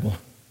of the Bible.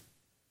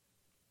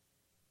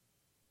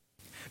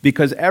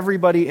 Because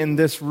everybody in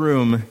this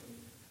room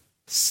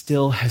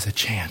still has a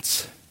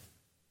chance.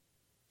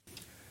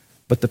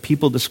 But the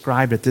people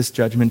described at this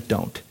judgment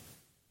don't.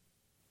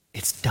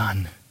 It's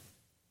done.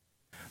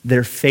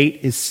 Their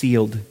fate is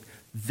sealed.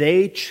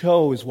 They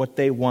chose what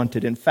they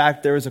wanted. In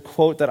fact, there is a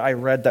quote that I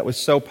read that was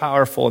so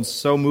powerful and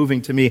so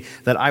moving to me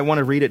that I want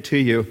to read it to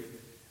you.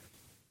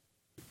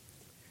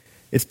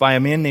 It's by a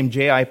man named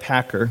J.I.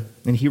 Packer,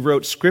 and he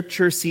wrote,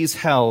 "Scripture sees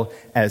hell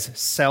as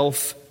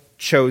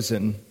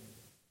self-chosen.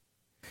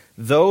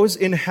 Those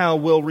in hell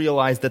will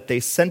realize that they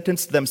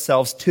sentenced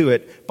themselves to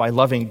it by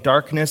loving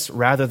darkness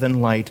rather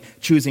than light,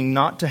 choosing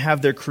not to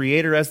have their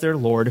Creator as their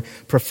Lord,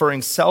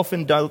 preferring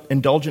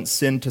self-indulgent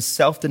sin to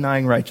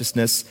self-denying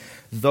righteousness.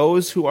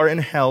 Those who are in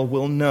hell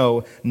will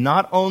know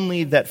not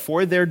only that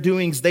for their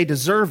doings they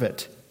deserve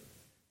it,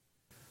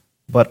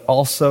 but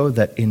also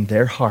that in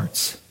their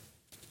hearts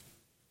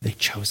they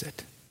chose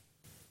it."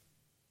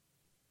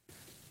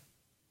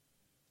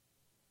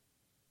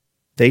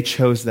 They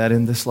chose that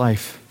in this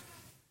life.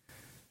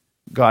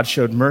 God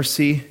showed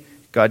mercy,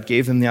 God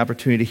gave them the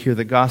opportunity to hear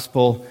the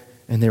gospel,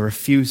 and they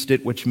refused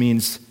it, which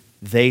means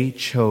they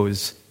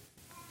chose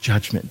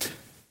judgment.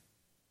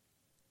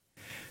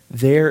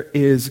 There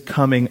is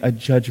coming a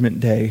judgment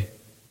day,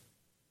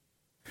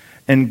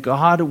 and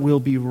God will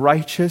be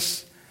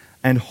righteous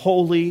and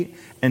holy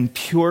and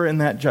pure in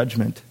that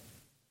judgment.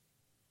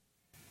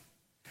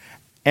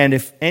 And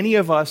if any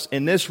of us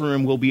in this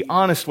room will be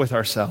honest with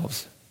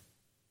ourselves,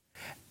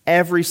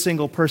 every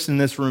single person in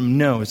this room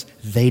knows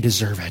they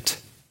deserve it.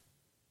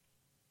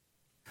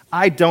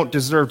 I don't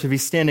deserve to be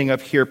standing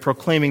up here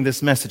proclaiming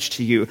this message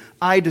to you.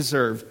 I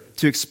deserve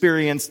to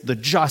experience the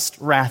just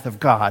wrath of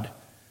God.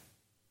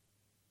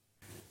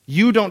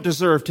 You don't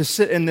deserve to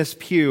sit in this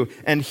pew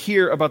and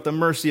hear about the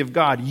mercy of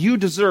God. You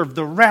deserve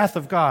the wrath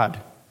of God.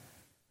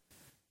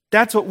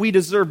 That's what we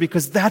deserve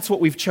because that's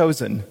what we've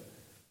chosen.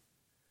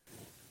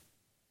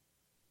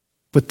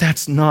 But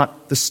that's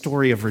not the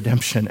story of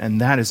redemption,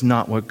 and that is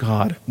not what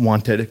God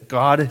wanted.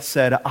 God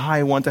said,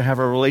 I want to have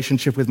a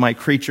relationship with my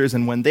creatures,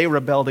 and when they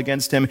rebelled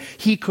against him,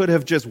 he could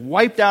have just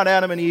wiped out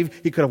Adam and Eve.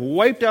 He could have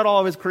wiped out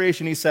all of his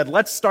creation. He said,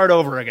 let's start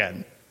over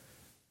again.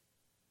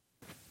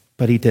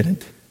 But he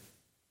didn't.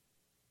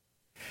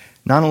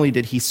 Not only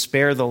did he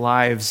spare the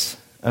lives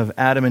of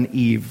Adam and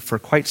Eve for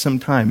quite some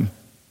time,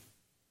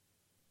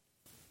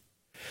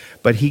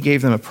 but he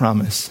gave them a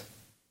promise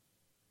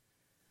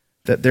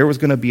that there was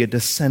going to be a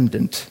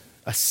descendant,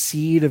 a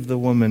seed of the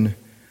woman,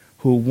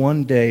 who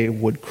one day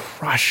would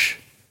crush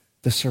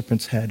the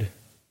serpent's head.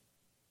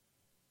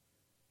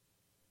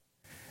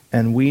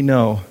 And we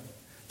know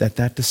that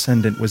that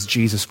descendant was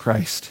Jesus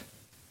Christ.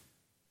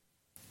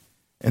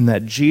 And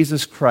that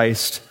Jesus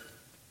Christ,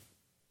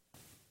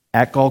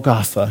 at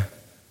Golgotha,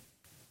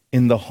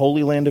 in the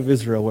Holy Land of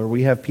Israel, where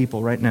we have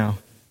people right now,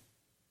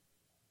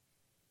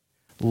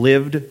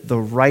 lived the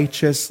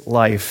righteous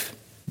life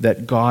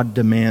that God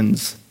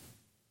demands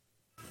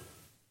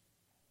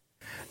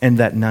and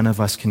that none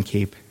of us can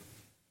keep.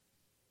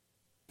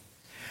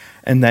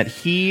 And that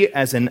he,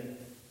 as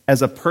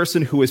a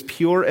person who is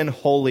pure and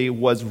holy,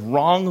 was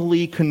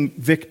wrongly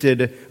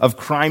convicted of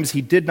crimes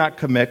he did not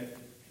commit,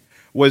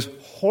 was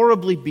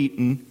horribly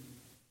beaten,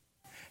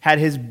 had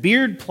his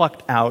beard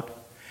plucked out,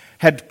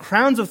 had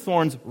crowns of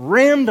thorns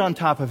rammed on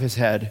top of his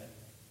head,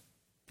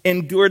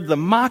 endured the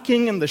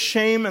mocking and the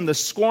shame and the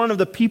scorn of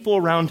the people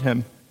around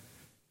him,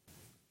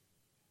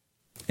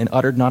 and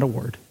uttered not a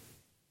word,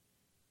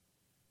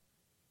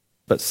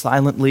 but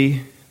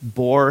silently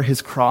bore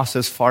his cross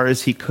as far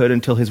as he could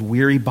until his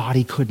weary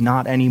body could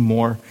not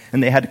anymore,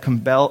 and they had to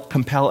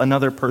compel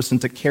another person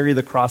to carry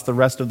the cross the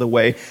rest of the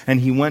way,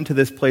 and he went to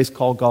this place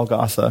called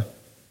Golgotha,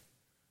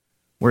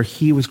 where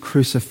he was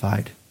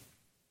crucified,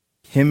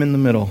 him in the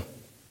middle,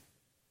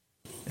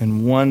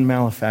 and one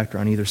malefactor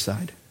on either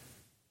side.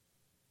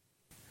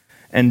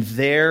 And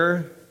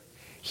there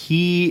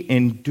he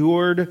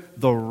endured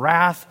the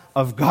wrath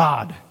of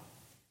God,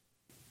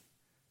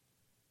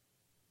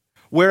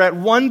 where at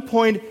one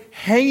point,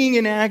 hanging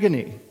in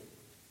agony,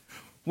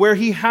 where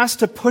he has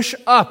to push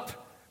up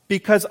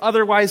because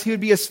otherwise he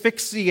would be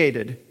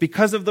asphyxiated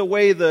because of the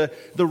way the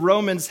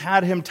Romans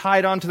had him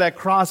tied onto that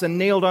cross and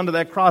nailed onto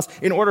that cross.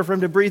 In order for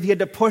him to breathe, he had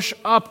to push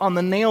up on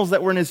the nails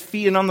that were in his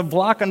feet and on the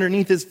block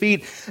underneath his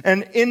feet.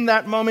 And in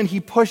that moment,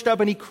 he pushed up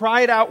and he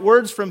cried out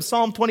words from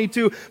Psalm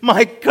 22,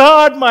 my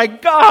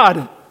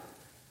God,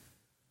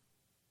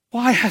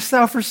 why hast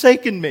thou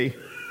forsaken me?"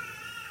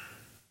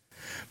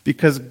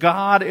 Because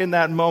God in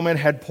that moment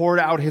had poured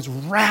out his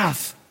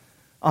wrath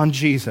on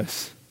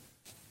Jesus.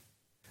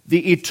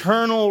 The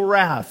eternal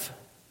wrath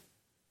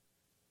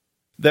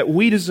that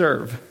we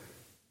deserve.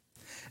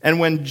 And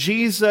when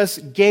Jesus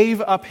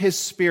gave up his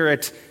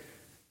spirit,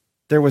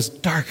 there was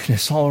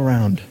darkness all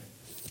around.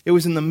 It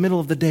was in the middle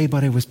of the day,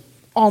 but it was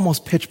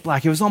almost pitch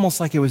black. It was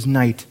almost like it was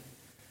night.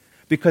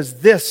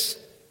 Because this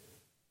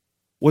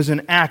was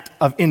an act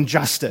of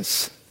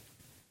injustice,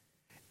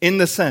 in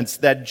the sense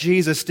that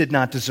Jesus did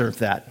not deserve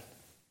that.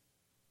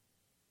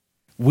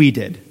 We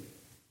did.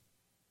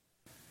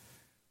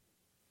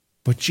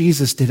 But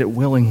Jesus did it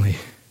willingly.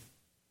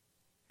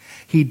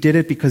 He did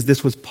it because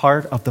this was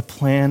part of the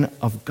plan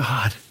of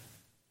God,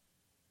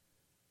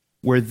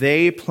 where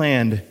they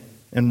planned,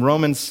 and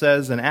Romans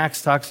says, and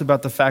Acts talks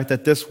about the fact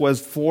that this was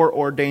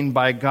foreordained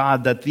by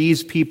God, that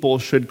these people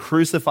should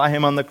crucify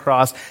him on the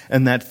cross,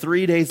 and that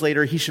 3 days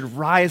later he should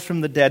rise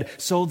from the dead,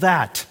 so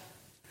that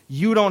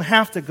you don't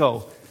have to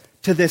go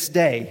to this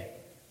day,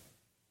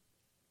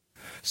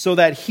 so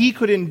that he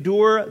could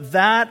endure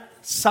that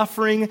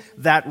suffering,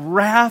 that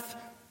wrath.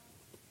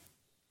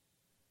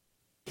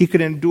 He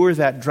could endure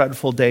that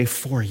dreadful day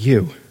for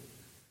you.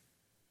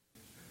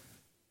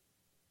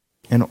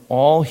 And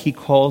all he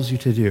calls you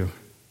to do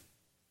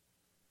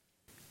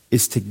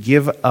is to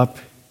give up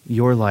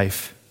your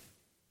life,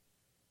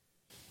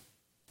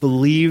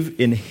 believe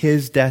in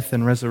his death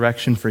and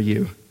resurrection for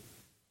you,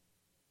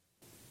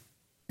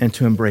 and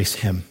to embrace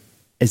him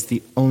as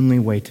the only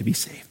way to be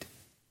saved.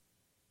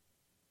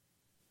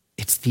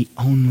 It's the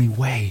only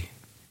way.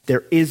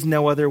 There is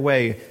no other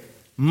way.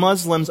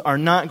 Muslims are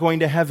not going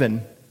to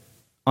heaven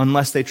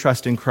unless they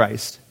trust in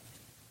Christ.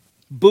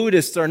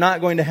 Buddhists are not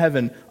going to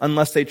heaven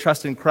unless they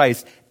trust in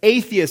Christ.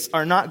 Atheists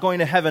are not going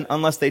to heaven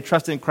unless they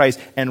trust in Christ.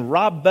 And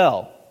Rob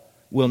Bell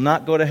will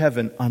not go to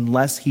heaven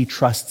unless he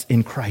trusts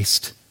in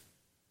Christ.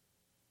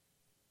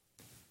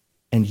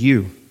 And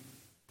you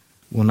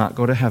will not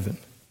go to heaven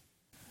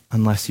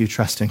unless you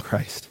trust in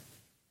Christ.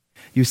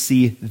 You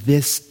see,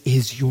 this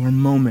is your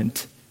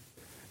moment.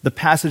 The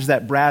passage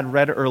that Brad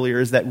read earlier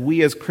is that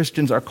we as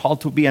Christians are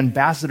called to be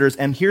ambassadors,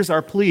 and here's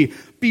our plea: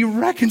 be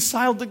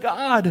reconciled to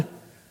God.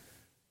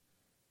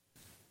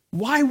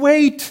 Why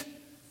wait?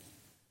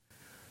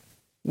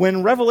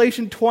 When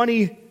Revelation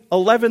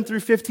 20:11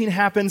 through 15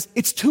 happens,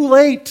 it's too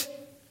late.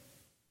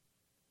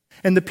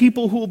 And the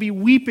people who will be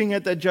weeping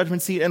at that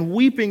judgment seat and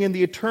weeping in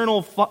the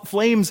eternal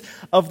flames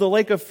of the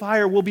lake of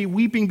fire will be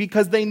weeping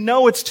because they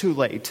know it's too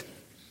late.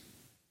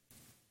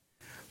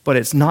 But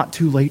it's not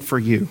too late for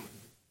you.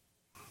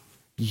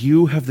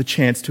 You have the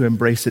chance to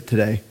embrace it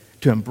today,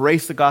 to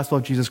embrace the gospel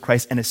of Jesus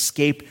Christ and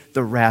escape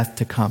the wrath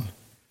to come.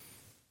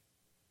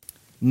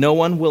 No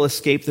one will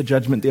escape the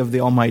judgment of the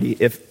Almighty.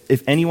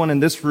 If anyone in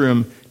this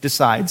room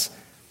decides,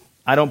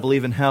 I don't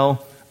believe in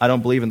hell, I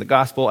don't believe in the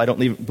gospel, I don't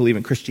believe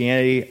in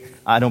Christianity,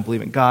 I don't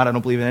believe in God, I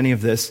don't believe in any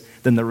of this,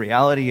 then the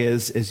reality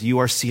is you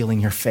are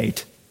sealing your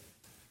fate.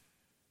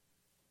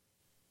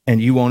 And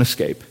you won't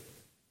escape.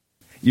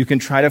 You can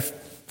try to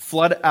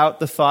flood out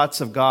the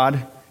thoughts of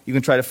God. You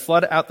can try to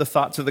flood out the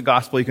thoughts of the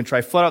gospel. You can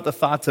try to flood out the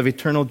thoughts of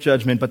eternal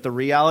judgment. But the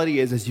reality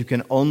is you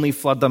can only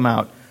flood them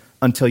out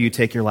until you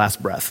take your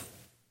last breath.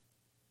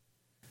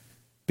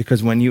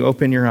 Because when you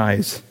open your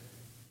eyes,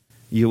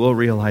 you will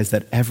realize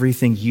that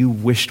everything you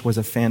wished was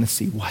a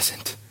fantasy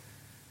wasn't.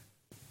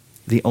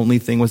 The only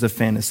thing was a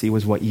fantasy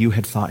was what you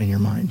had thought in your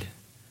mind.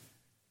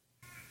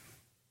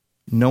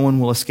 No one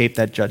will escape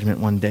that judgment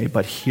one day,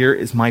 but here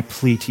is my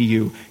plea to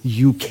you.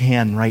 You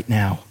can right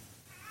now.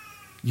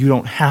 You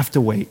don't have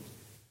to wait.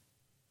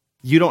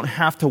 You don't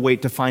have to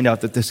wait to find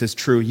out that this is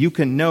true. You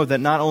can know that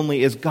not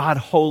only is God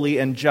holy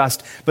and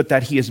just, but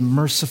that he is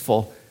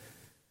merciful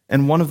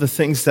And one of the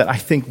things that I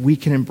think we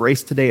can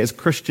embrace today as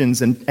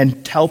Christians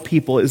and tell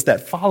people is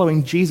that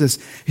following Jesus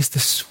is the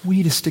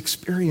sweetest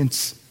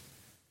experience.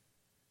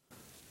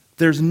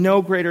 There's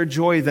no greater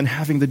joy than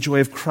having the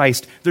joy of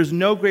Christ. There's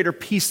no greater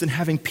peace than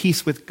having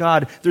peace with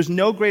God. There's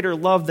no greater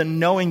love than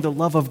knowing the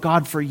love of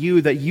God for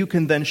you that you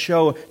can then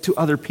show to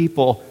other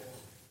people.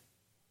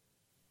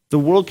 The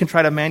world can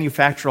try to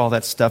manufacture all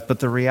that stuff, but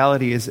the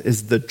reality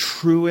is the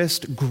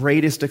truest,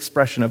 greatest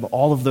expression of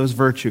all of those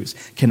virtues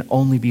can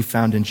only be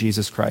found in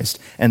Jesus Christ.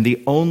 And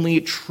the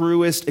only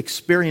truest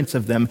experience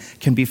of them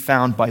can be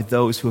found by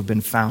those who have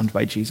been found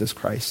by Jesus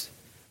Christ.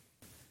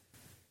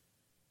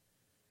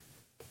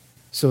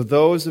 So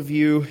those of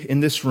you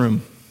in this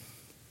room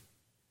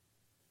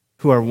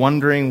who are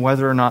wondering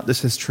whether or not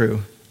this is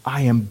true,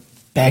 I am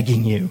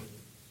begging you,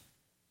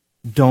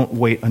 don't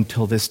wait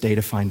until this day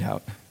to find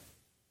out.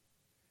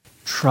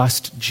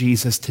 Trust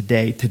Jesus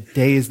today.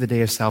 Today is the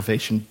day of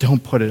salvation.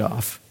 Don't put it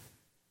off.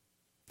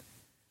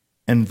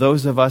 And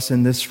those of us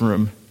in this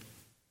room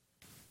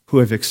who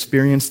have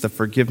experienced the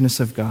forgiveness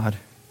of God,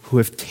 who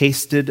have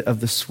tasted of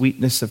the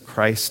sweetness of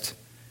Christ,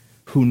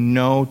 who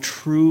know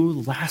true,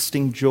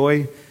 lasting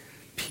joy,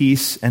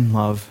 peace, and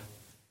love,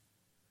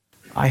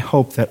 I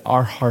hope that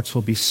our hearts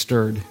will be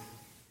stirred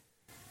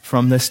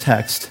from this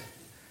text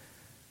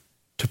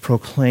to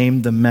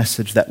proclaim the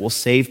message that will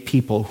save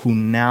people who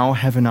now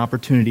have an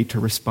opportunity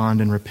to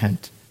respond and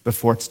repent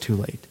before it's too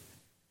late.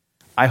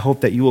 I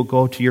hope that you will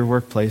go to your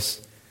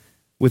workplace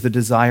with a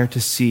desire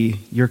to see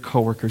your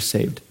coworkers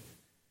saved,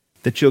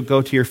 that you'll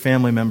go to your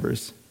family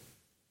members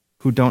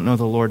who don't know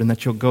the Lord, and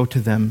that you'll go to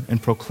them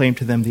and proclaim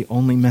to them the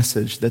only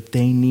message that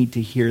they need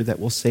to hear that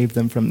will save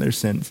them from their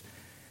sins.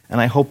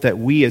 And I hope that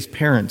we as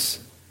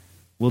parents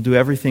will do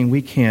everything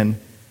we can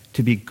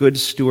to be good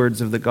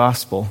stewards of the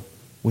gospel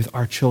with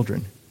our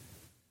children,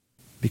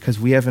 because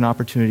we have an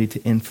opportunity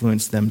to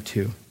influence them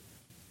too.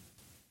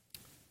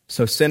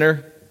 So,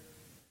 sinner,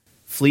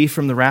 flee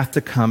from the wrath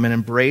to come and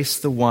embrace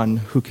the one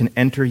who can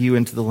enter you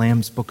into the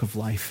Lamb's book of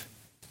life.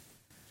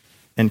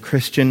 And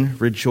Christian,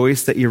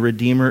 rejoice that your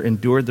Redeemer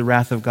endured the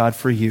wrath of God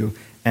for you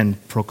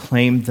and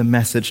proclaimed the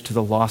message to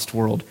the lost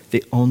world,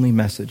 the only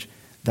message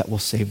that will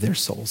save their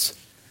souls.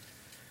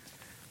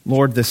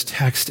 Lord, this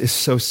text is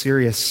so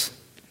serious.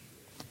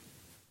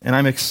 And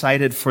I'm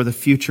excited for the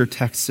future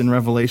texts in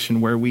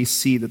Revelation where we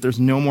see that there's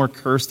no more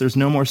curse, there's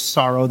no more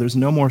sorrow, there's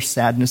no more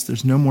sadness,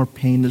 there's no more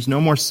pain, there's no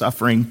more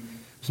suffering,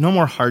 there's no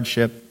more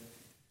hardship.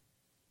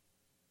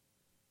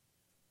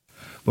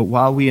 But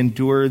while we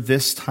endure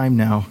this time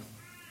now,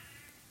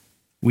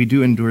 we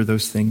do endure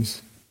those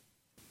things.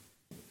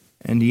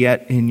 And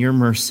yet, in your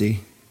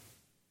mercy,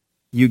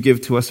 you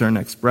give to us our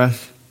next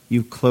breath,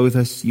 you clothe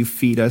us, you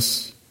feed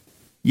us,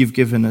 you've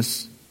given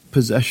us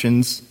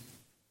possessions.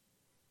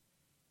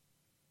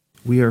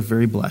 We are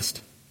very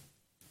blessed.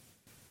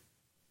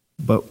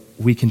 But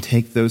we can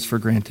take those for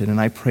granted. And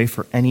I pray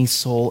for any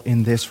soul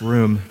in this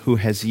room who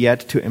has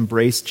yet to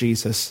embrace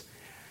Jesus,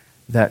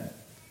 that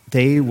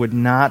they would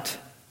not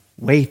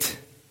wait.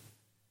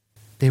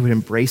 They would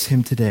embrace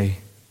him today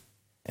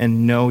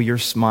and know your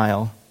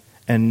smile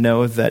and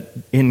know that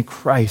in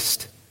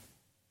Christ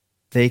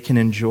they can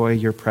enjoy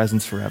your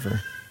presence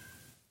forever.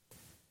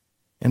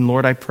 And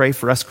Lord, I pray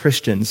for us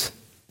Christians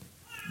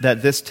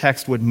that this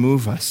text would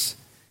move us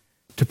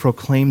to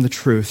proclaim the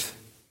truth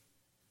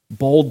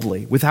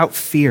boldly, without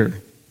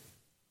fear,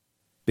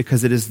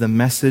 because it is the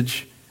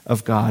message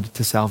of God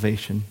to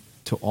salvation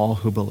to all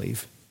who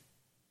believe.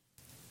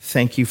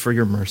 Thank you for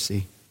your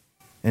mercy,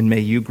 and may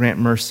you grant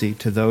mercy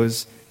to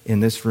those in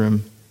this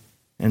room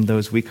and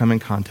those we come in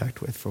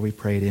contact with, for we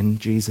pray it in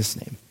Jesus'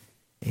 name.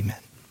 Amen.